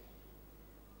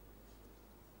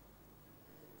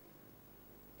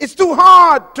 It's too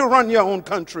hard to run your own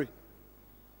country.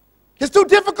 It's too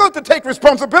difficult to take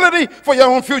responsibility for your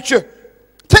own future.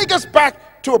 Take us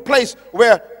back to a place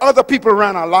where other people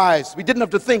ran our lives. We didn't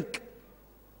have to think.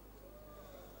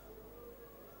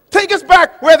 Take us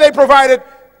back where they provided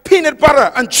peanut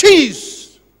butter and cheese.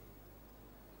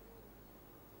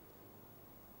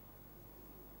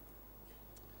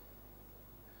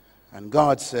 And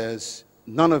God says,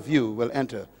 none of you will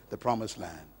enter the promised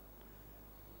land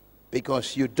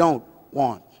because you don't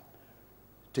want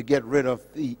to get rid of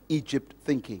the Egypt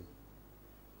thinking.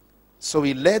 So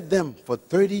he led them for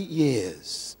 30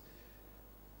 years.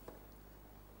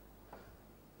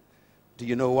 Do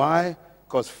you know why?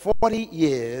 Because 40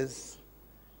 years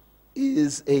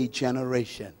is a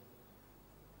generation.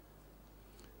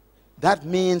 That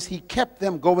means he kept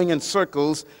them going in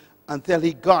circles until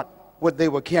he got what they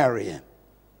were carrying.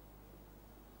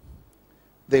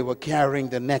 They were carrying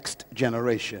the next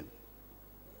generation.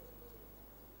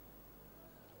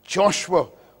 Joshua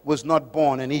was not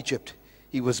born in Egypt.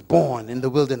 He was born in the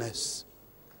wilderness.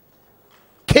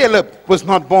 Caleb was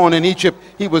not born in Egypt.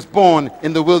 He was born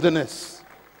in the wilderness.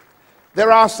 There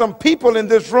are some people in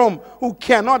this room who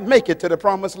cannot make it to the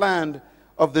promised land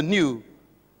of the new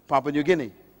Papua New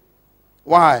Guinea.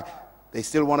 Why? They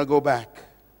still want to go back.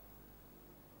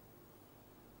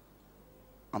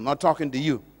 I'm not talking to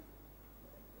you.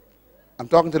 I'm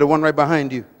talking to the one right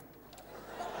behind you.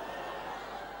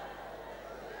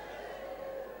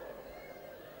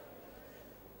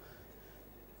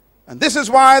 And this is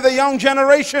why the young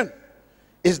generation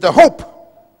is the hope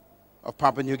of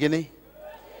Papua New Guinea.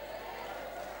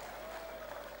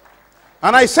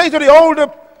 And I say to the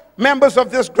older members of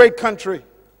this great country,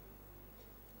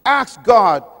 ask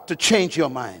God to change your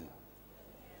mind.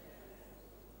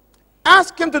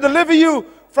 Ask him to deliver you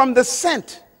from the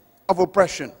scent of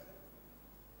oppression.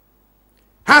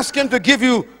 Ask him to give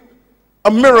you a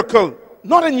miracle,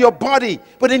 not in your body,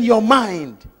 but in your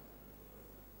mind.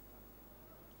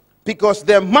 Because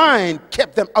their mind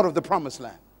kept them out of the promised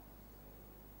land.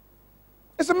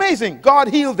 It's amazing. God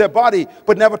healed their body,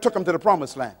 but never took them to the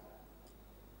promised land.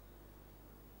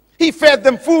 He fed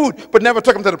them food, but never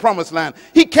took them to the promised land.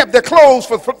 He kept their clothes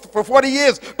for 40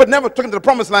 years, but never took them to the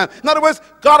promised land. In other words,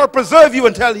 God will preserve you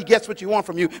until he gets what you want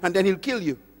from you, and then he'll kill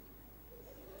you.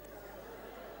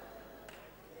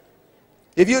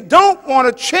 If you don't want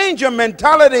to change your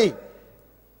mentality,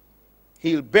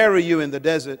 he'll bury you in the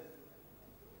desert.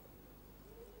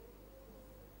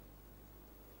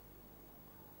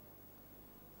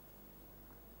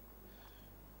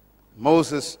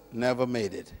 Moses never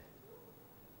made it.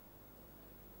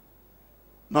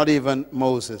 Not even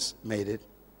Moses made it.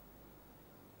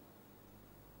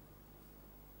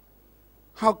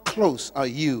 How close are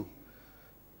you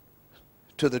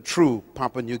to the true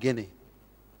Papua New Guinea?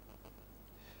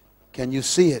 Can you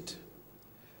see it?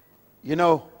 You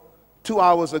know, 2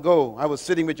 hours ago, I was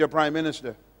sitting with your Prime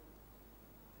Minister.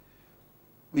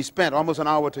 We spent almost an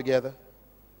hour together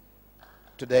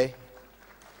today.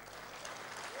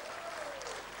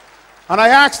 And I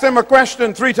asked him a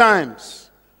question 3 times.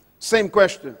 Same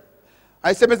question.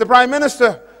 I said, Mr. Prime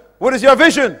Minister, what is your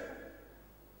vision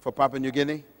for Papua New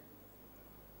Guinea?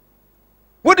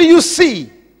 What do you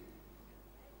see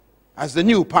as the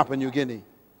new Papua New Guinea?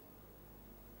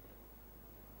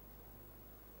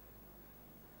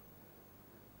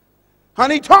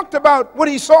 And he talked about what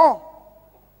he saw.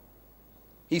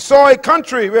 He saw a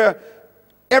country where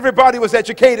everybody was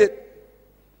educated,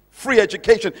 free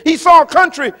education. He saw a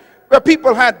country where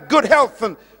people had good health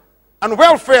and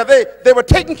welfare. They were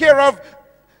taken care of.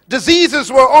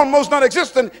 Diseases were almost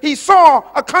non-existent. He saw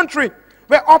a country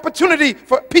where opportunity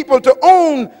for people to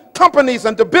own companies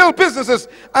and to build businesses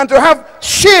and to have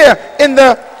share in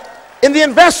the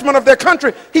investment of their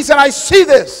country. He said, I see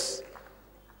this.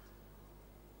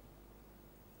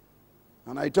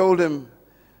 And I told him,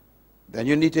 then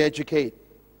you need to educate.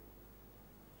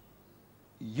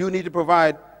 You need to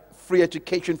provide free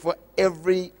education for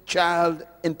every child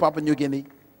in Papua New Guinea.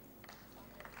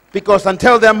 Because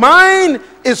until their mind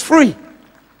is free,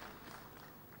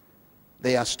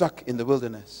 they are stuck in the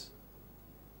wilderness.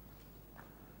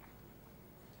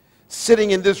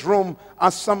 Sitting in this room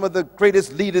are some of the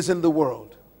greatest leaders in the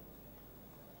world.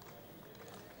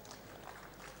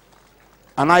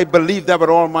 And I believe that with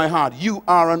all my heart. You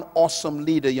are an awesome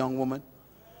leader, young woman.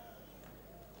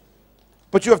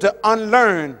 But you have to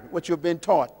unlearn what you've been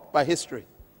taught by history.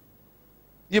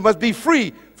 You must be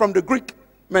free from the Greek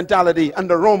mentality and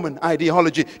the Roman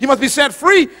ideology. You must be set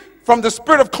free from the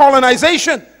spirit of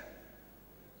colonization.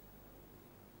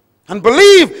 And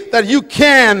believe that you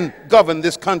can govern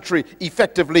this country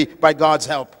effectively by God's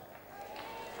help.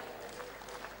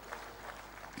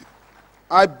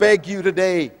 I beg you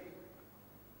today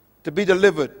to be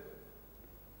delivered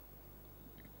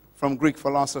from Greek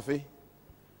philosophy,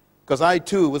 because I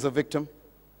too was a victim.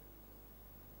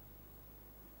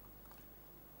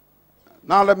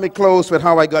 Now let me close with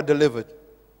how I got delivered.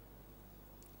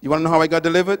 You want to know how I got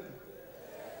delivered?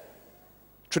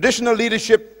 Traditional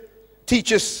leadership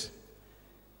teaches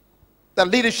that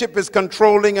leadership is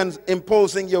controlling and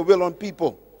imposing your will on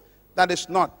people. That is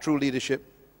not true leadership.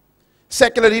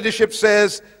 Secular leadership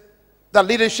says that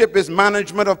leadership is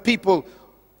management of people.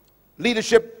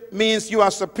 Leadership means you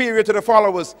are superior to the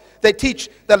followers. They teach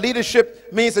that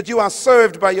leadership means that you are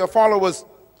served by your followers.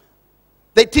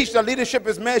 They teach that leadership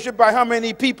is measured by how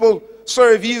many people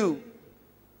serve you.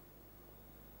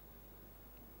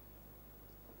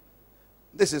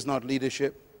 This is not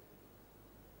leadership.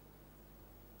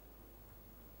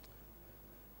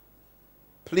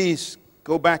 Please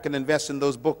go back and invest in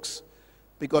those books,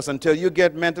 because until you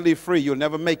get mentally free, you'll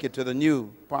never make it to the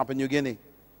new Papua New Guinea.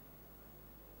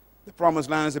 The promised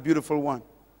land is a beautiful one.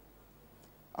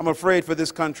 I'm afraid for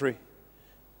this country.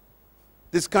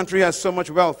 This country has so much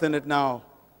wealth in it now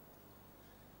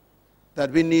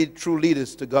that we need true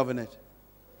leaders to govern it.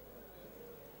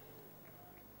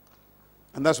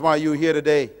 And that's why you're here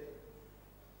today.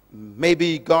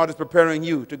 Maybe God is preparing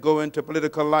you to go into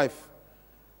political life,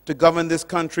 to govern this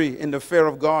country in the fear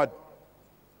of God,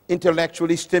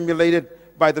 intellectually stimulated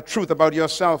by the truth about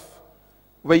yourself,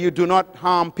 where you do not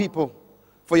harm people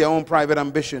for your own private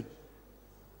ambition.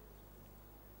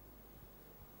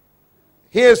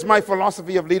 Here's my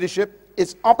philosophy of leadership.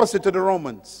 It's opposite to the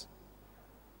Romans.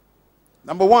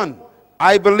 Number one,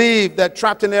 I believe that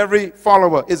trapped in every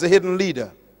follower is a hidden leader.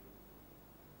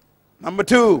 Number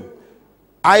two,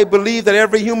 I believe that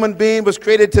every human being was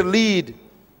created to lead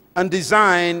and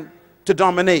designed to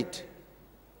dominate.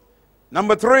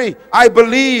 Number three, I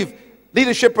believe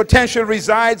leadership potential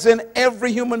resides in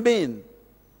every human being.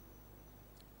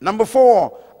 Number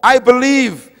four, I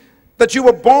believe that you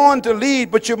were born to lead,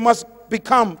 but you must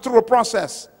become, through a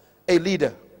process, a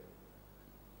leader.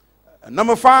 And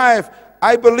number five,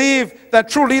 I believe that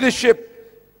true leadership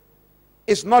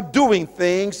is not doing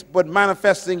things, but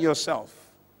manifesting yourself.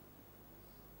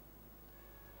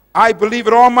 I believe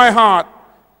with all my heart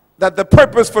that the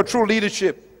purpose for true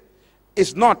leadership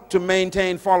is not to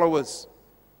maintain followers,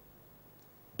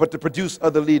 but to produce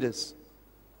other leaders.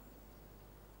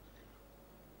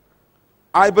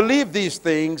 I believe these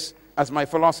things as my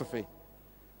philosophy.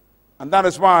 And that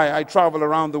is why I travel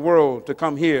around the world to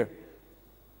come here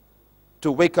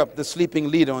to wake up the sleeping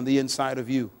leader on the inside of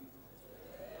you.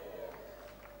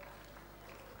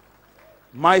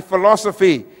 My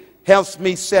philosophy helps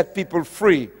me set people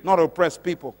free, not oppress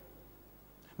people.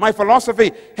 My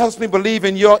philosophy helps me believe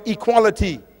in your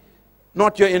equality,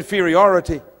 not your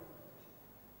inferiority.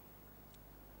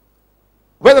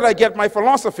 Where did I get my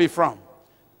philosophy from?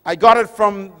 I got it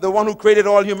from the one who created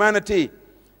all humanity.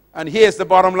 And here's the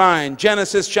bottom line.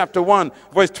 Genesis chapter 1,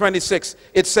 verse 26.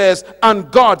 It says, and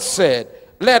God said,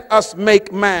 let us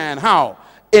make man, how?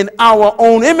 In our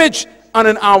own image and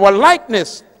in our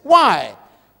likeness. Why?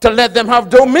 To let them have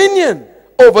dominion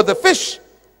over the fish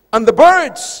and the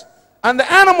birds and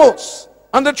the animals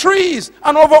and the trees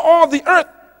and over all the earth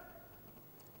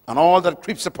and all that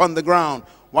creeps upon the ground.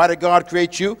 Why did God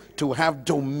create you? To have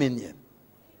dominion.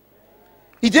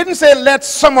 He didn't say let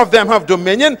some of them have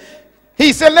dominion.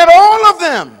 He said let all of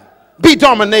them be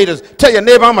dominators. Tell your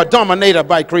neighbor, I'm a dominator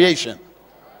by creation.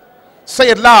 Say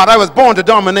it loud, I was born to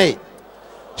dominate.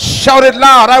 Shout it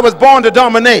loud, I was born to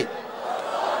dominate.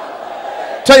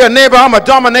 Tell your neighbor, I'm a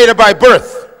dominator by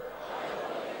birth.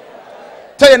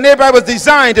 Tell your neighbor, I was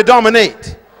designed to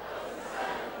dominate.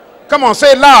 Come on,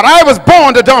 say it loud, I was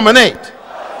born to dominate.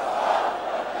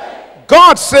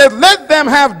 God said, let them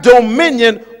have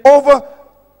dominion over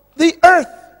the earth.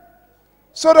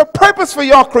 So the purpose for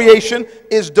your creation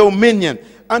is dominion.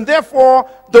 And therefore,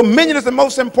 dominion is the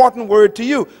most important word to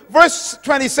you. Verse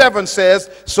 27 says,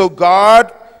 so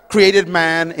God created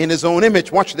man in his own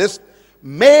image. Watch this.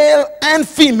 Male and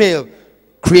female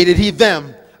created he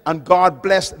them. And God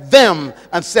blessed them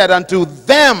and said unto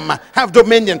them, have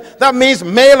dominion. That means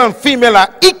male and female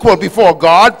are equal before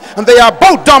God, and they are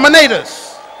both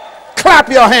dominators. Clap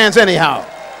your hands anyhow.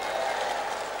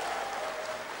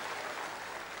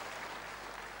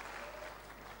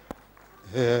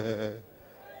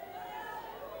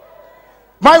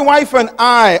 My wife and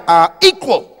I are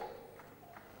equal,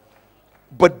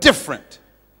 but different.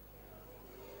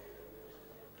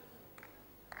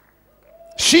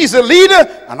 She's a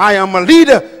leader and I am a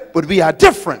leader, but we are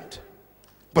different,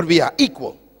 but we are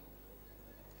equal.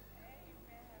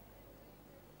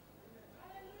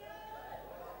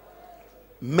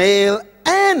 Male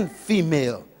and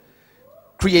female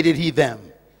created he them.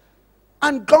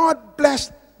 And God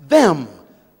blessed them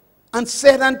and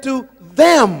said unto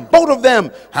them, both of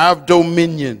them, have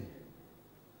dominion.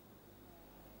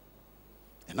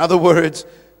 In other words,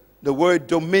 the word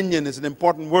dominion is an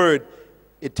important word.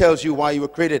 It tells you why you were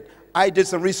created. I did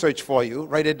some research for you.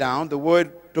 Write it down. The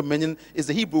word dominion is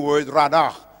the Hebrew word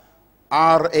radah.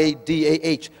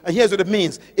 R-A-D-A-H. And here's what it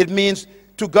means. It means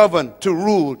to govern, to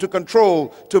rule, to control,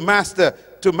 to master,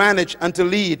 to manage, and to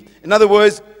lead. In other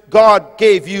words, God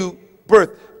gave you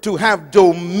birth to have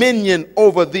dominion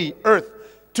over the earth,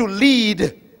 to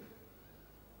lead.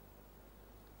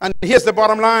 And here's the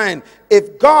bottom line.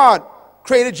 If God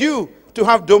created you to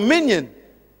have dominion,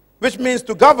 which means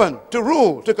to govern, to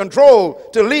rule, to control,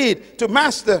 to lead, to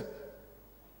master,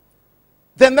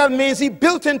 then that means he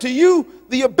built into you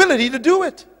the ability to do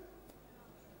it.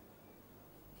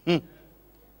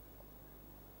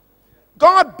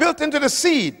 God built into the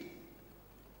seed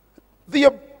the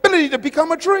ability to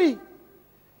become a tree.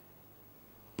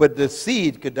 But the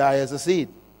seed could die as a seed.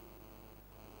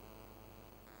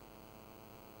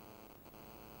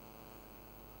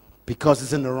 Because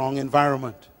it's in the wrong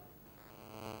environment.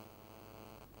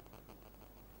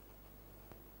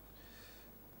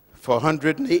 For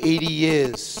 180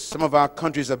 years, some of our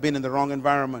countries have been in the wrong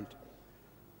environment.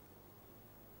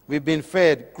 We've been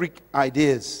fed Greek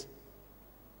ideas.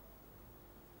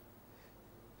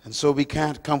 And so we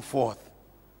can't come forth.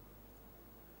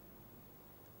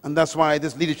 And that's why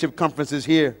this leadership conference is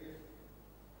here.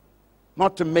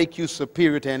 Not to make you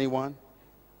superior to anyone,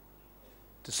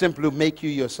 to simply make you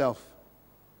yourself.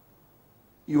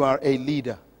 You are a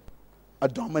leader, a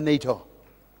dominator,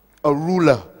 a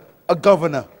ruler, a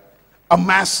governor, a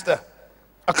master,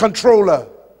 a controller.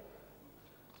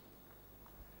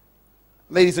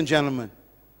 Ladies and gentlemen,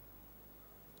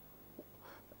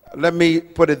 let me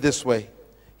put it this way.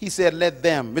 He said, let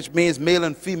them, which means male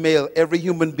and female, every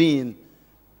human being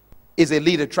is a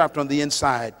leader trapped on the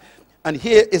inside. And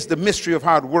here is the mystery of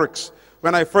how it works.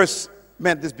 When I first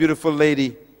met this beautiful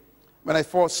lady, when I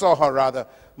first saw her rather,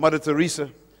 Mother Teresa,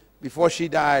 before she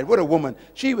died, what a woman.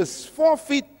 She was 4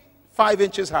 feet 5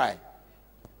 inches high.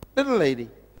 Little lady.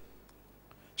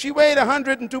 She weighed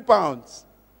 102 pounds.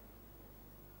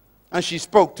 And she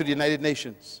spoke to the United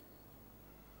Nations.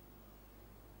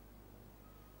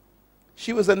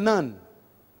 She was a nun.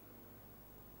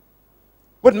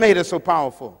 What made her so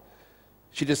powerful?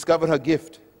 She discovered her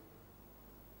gift.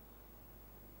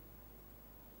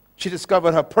 She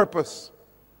discovered her purpose,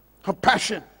 her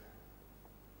passion.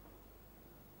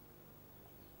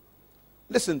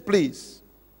 Listen, please.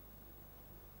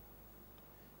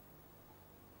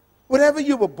 Whatever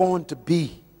you were born to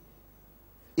be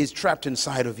is trapped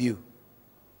inside of you.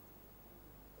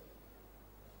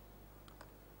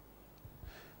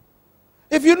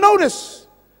 If you notice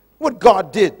what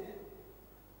God did,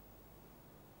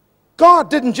 God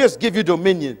didn't just give you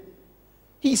dominion.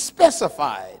 He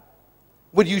specified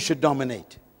what you should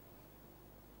dominate.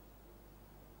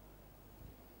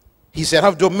 He said,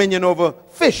 have dominion over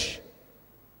fish,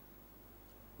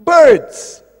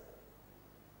 birds,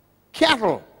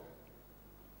 cattle,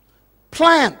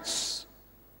 plants,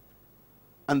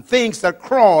 and things that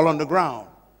crawl on the ground.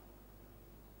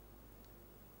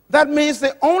 That means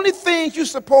the only things you're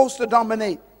supposed to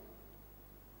dominate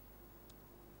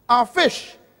are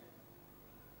fish.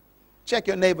 Check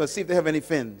your neighbor, see if they have any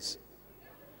fins.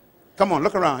 Come on,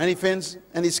 look around. Any fins?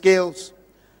 Any scales?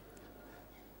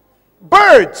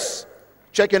 Birds.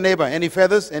 Check your neighbor. Any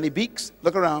feathers? Any beaks?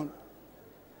 Look around.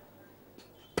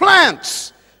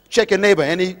 Plants. Check your neighbor.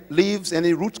 Any leaves?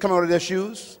 Any roots coming out of their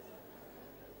shoes?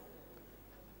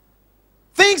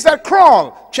 Things that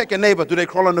crawl. Check your neighbor. Do they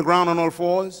crawl on the ground on all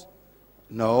fours?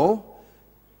 No.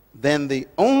 Then the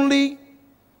only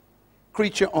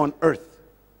creature on earth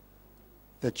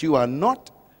that you are not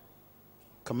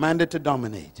commanded to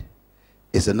dominate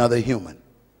is another human.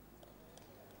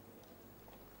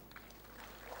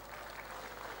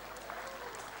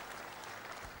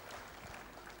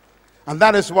 And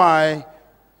that is why,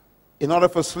 in order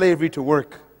for slavery to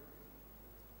work,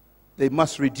 they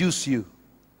must reduce you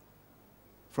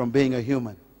from being a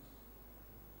human.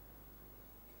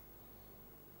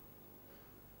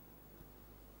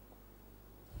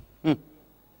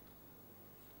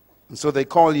 And so they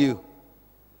call you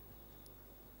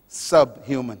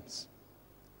subhumans.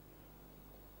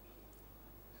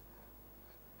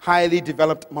 Highly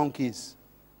developed monkeys.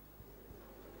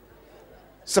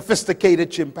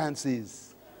 Sophisticated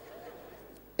chimpanzees.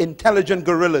 Intelligent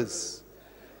gorillas.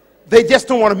 They just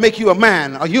don't want to make you a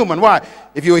man, a human. Why?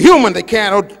 If you're a human, they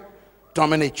can't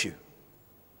dominate you.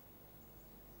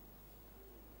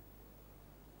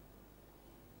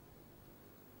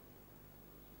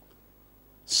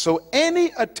 So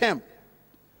any attempt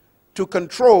to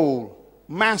control,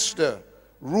 master,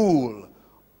 rule,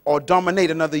 or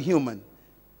dominate another human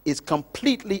is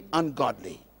completely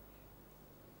ungodly.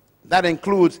 That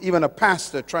includes even a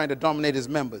pastor trying to dominate his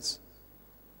members.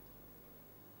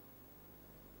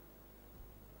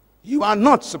 You are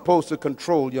not supposed to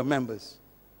control your members.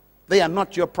 They are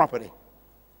not your property.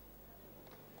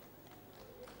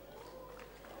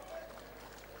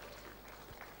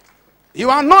 You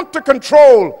are not to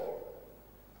control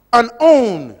and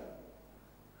own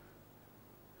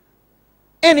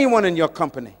anyone in your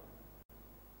company.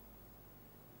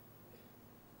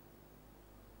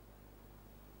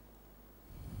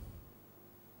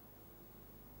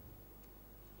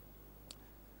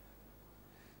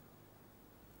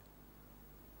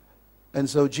 And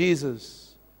so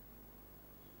Jesus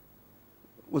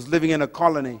was living in a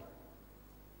colony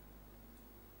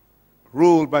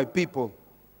ruled by people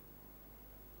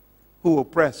who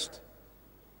oppressed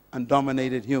and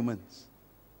dominated humans.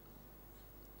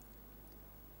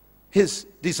 His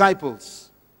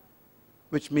disciples,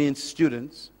 which means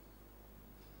students,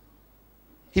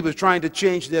 he was trying to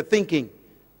change their thinking,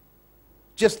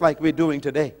 just like we're doing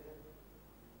today.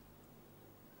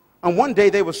 And one day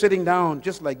they were sitting down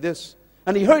just like this,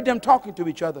 and he heard them talking to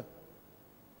each other.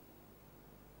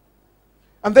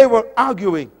 And they were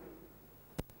arguing,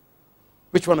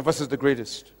 which one of us is the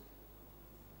greatest?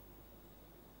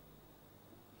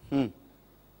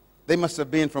 They must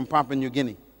have been from Papua New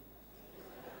Guinea.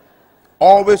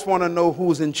 Always want to know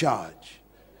who's in charge.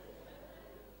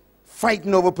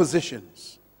 Fighting over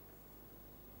positions.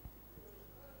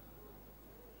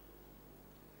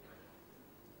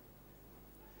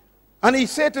 And he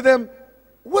said to them,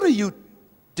 "What are you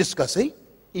discussing?"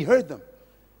 He heard them,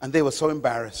 and they were so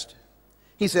embarrassed.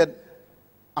 He said,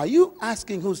 "Are you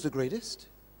asking who's the greatest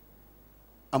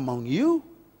among you?"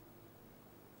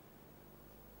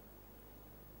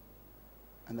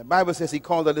 And the Bible says he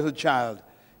called a little child.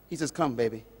 He says, "Come,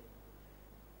 baby."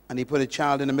 And he put a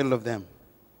child in the middle of them.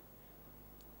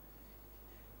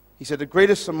 He said, "The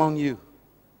greatest among you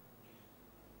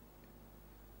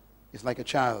is like a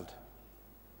child.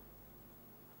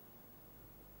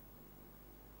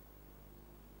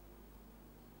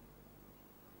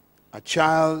 A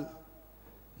child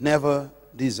never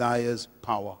desires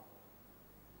power.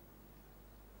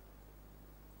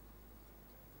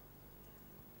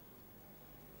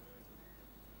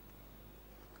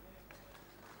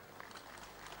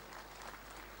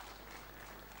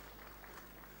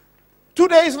 Two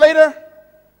days later,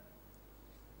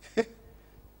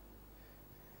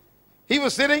 he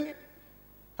was sitting,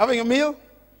 having a meal,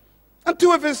 and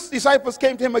two of his disciples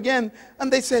came to him again,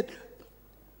 and they said,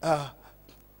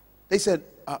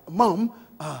 Mom,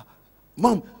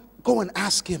 go and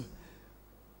ask him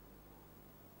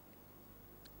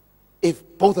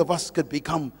if both of us could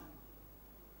become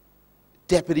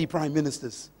deputy prime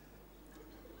ministers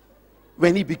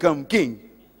when he become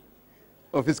king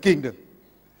of his kingdom.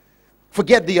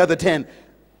 Forget the other 10.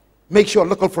 Make sure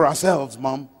look out for ourselves,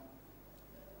 Mom."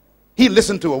 He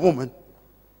listened to a woman.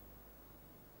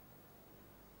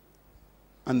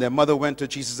 And their mother went to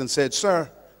Jesus and said,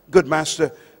 "Sir, good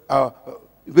master,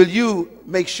 will you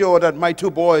make sure that my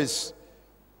two boys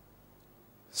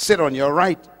sit on your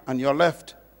right and your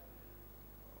left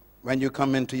when you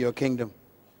come into your kingdom?"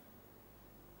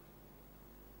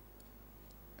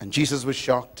 And Jesus was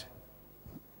shocked.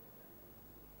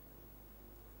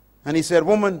 And he said,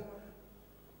 "Woman,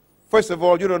 first of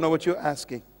all, you don't know what you're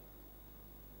asking.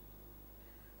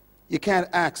 You can't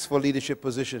ask for leadership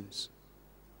positions.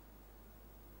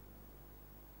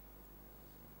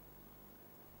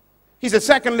 He said,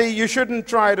 secondly, you shouldn't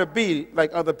try to be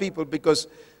like other people because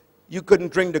you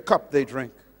couldn't drink the cup they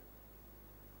drink.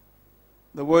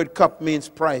 The word cup means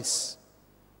price.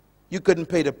 You couldn't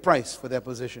pay the price for their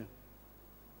position.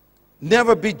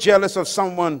 Never be jealous of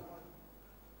someone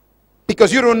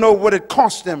because you don't know what it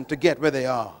cost them to get where they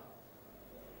are.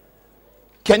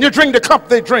 Can you drink the cup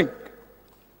they drink?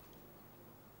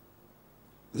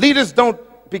 Leaders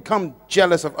don't become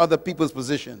jealous of other people's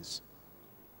positions.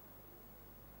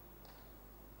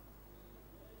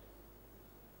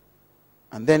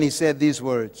 And then he said these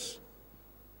words.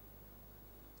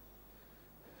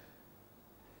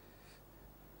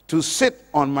 To sit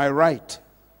on my right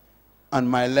and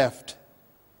my left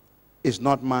is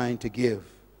not mine to give.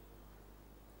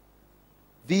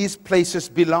 These places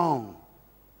belong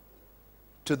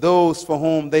to those for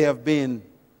whom they have been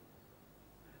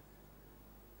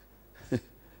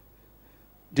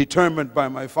determined by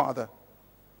my Father.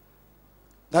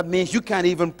 That means you can't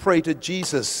even pray to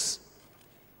Jesus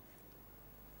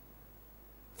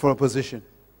for a position.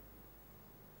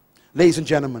 Ladies and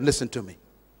gentlemen, listen to me.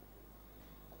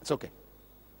 It's okay.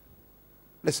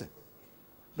 Listen.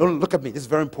 Don't look at me. This is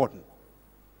very important.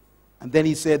 And then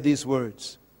he said these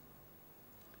words.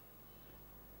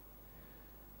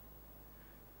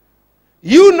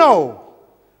 You know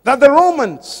that the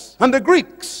Romans and the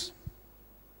Greeks,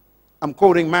 I'm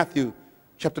quoting Matthew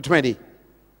chapter 20.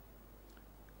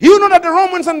 You know that the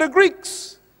Romans and the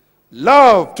Greeks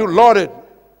love to lord it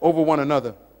over one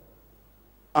another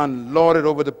and lord it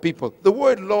over the people. The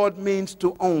word lord means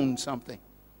to own something.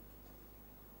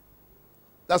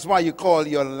 That's why you call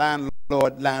your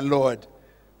landlord, landlord.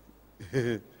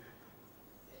 It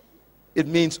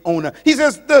means owner. He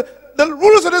says the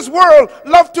rulers of this world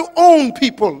love to own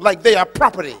people like they are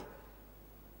property.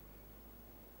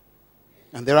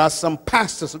 And there are some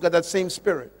pastors who got that same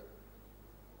spirit.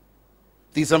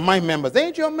 These are my members. They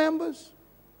ain't your members.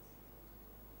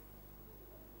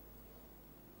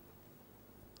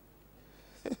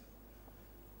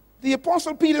 The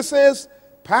Apostle Peter says,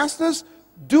 pastors,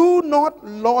 do not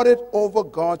lord it over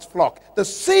God's flock. The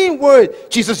same word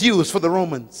Jesus used for the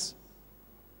Romans.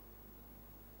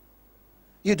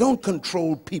 You don't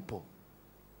control people.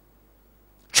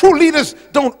 True leaders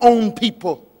don't own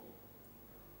people.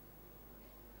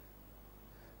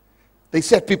 They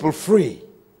set people free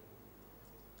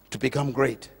to become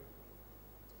great.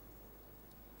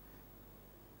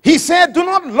 He said, do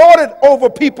not lord it over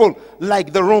people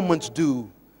like the Romans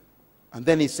do. And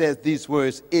then he says these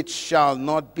words, it shall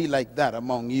not be like that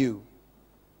among you.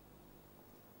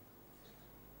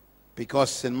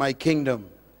 Because in my kingdom,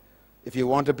 if you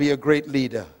want to be a great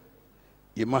leader,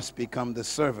 you must become the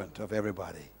servant of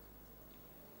everybody.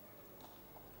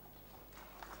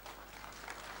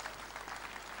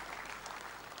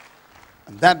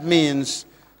 And that means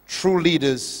true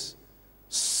leaders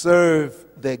serve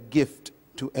their gift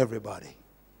to everybody.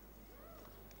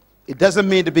 It doesn't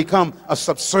mean to become a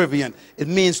subservient. It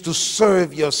means to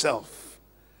serve yourself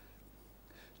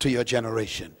to your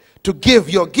generation, to give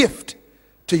your gift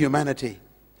to humanity.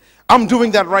 I'm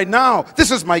doing that right now.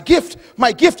 This is my gift.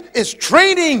 My gift is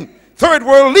training third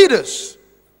world leaders.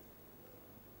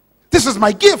 This is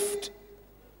my gift.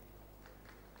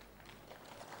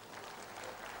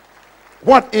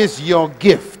 What is your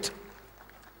gift?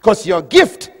 Because your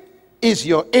gift is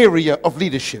your area of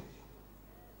leadership.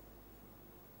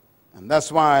 And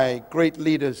that's why great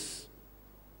leaders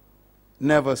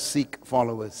never seek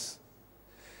followers.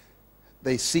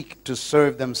 They seek to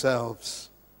serve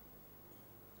themselves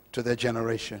to their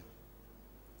generation.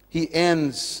 He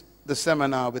ends the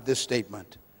seminar with this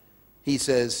statement. He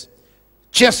says,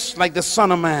 just like the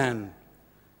Son of Man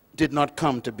did not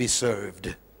come to be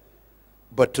served,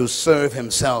 but to serve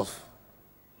himself,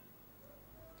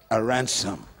 a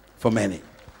ransom for many.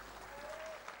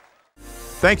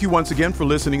 Thank you once again for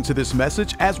listening to this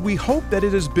message, as we hope that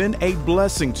it has been a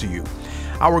blessing to you.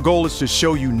 Our goal is to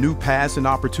show you new paths and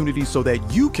opportunities so that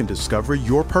you can discover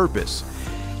your purpose.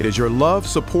 It is your love,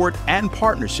 support, and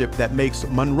partnership that makes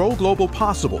Munroe Global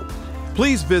possible.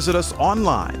 Please visit us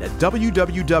online at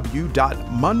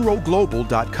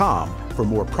www.munroglobal.com for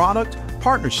more product,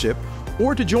 partnership,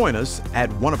 or to join us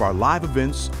at one of our live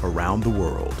events around the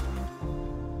world.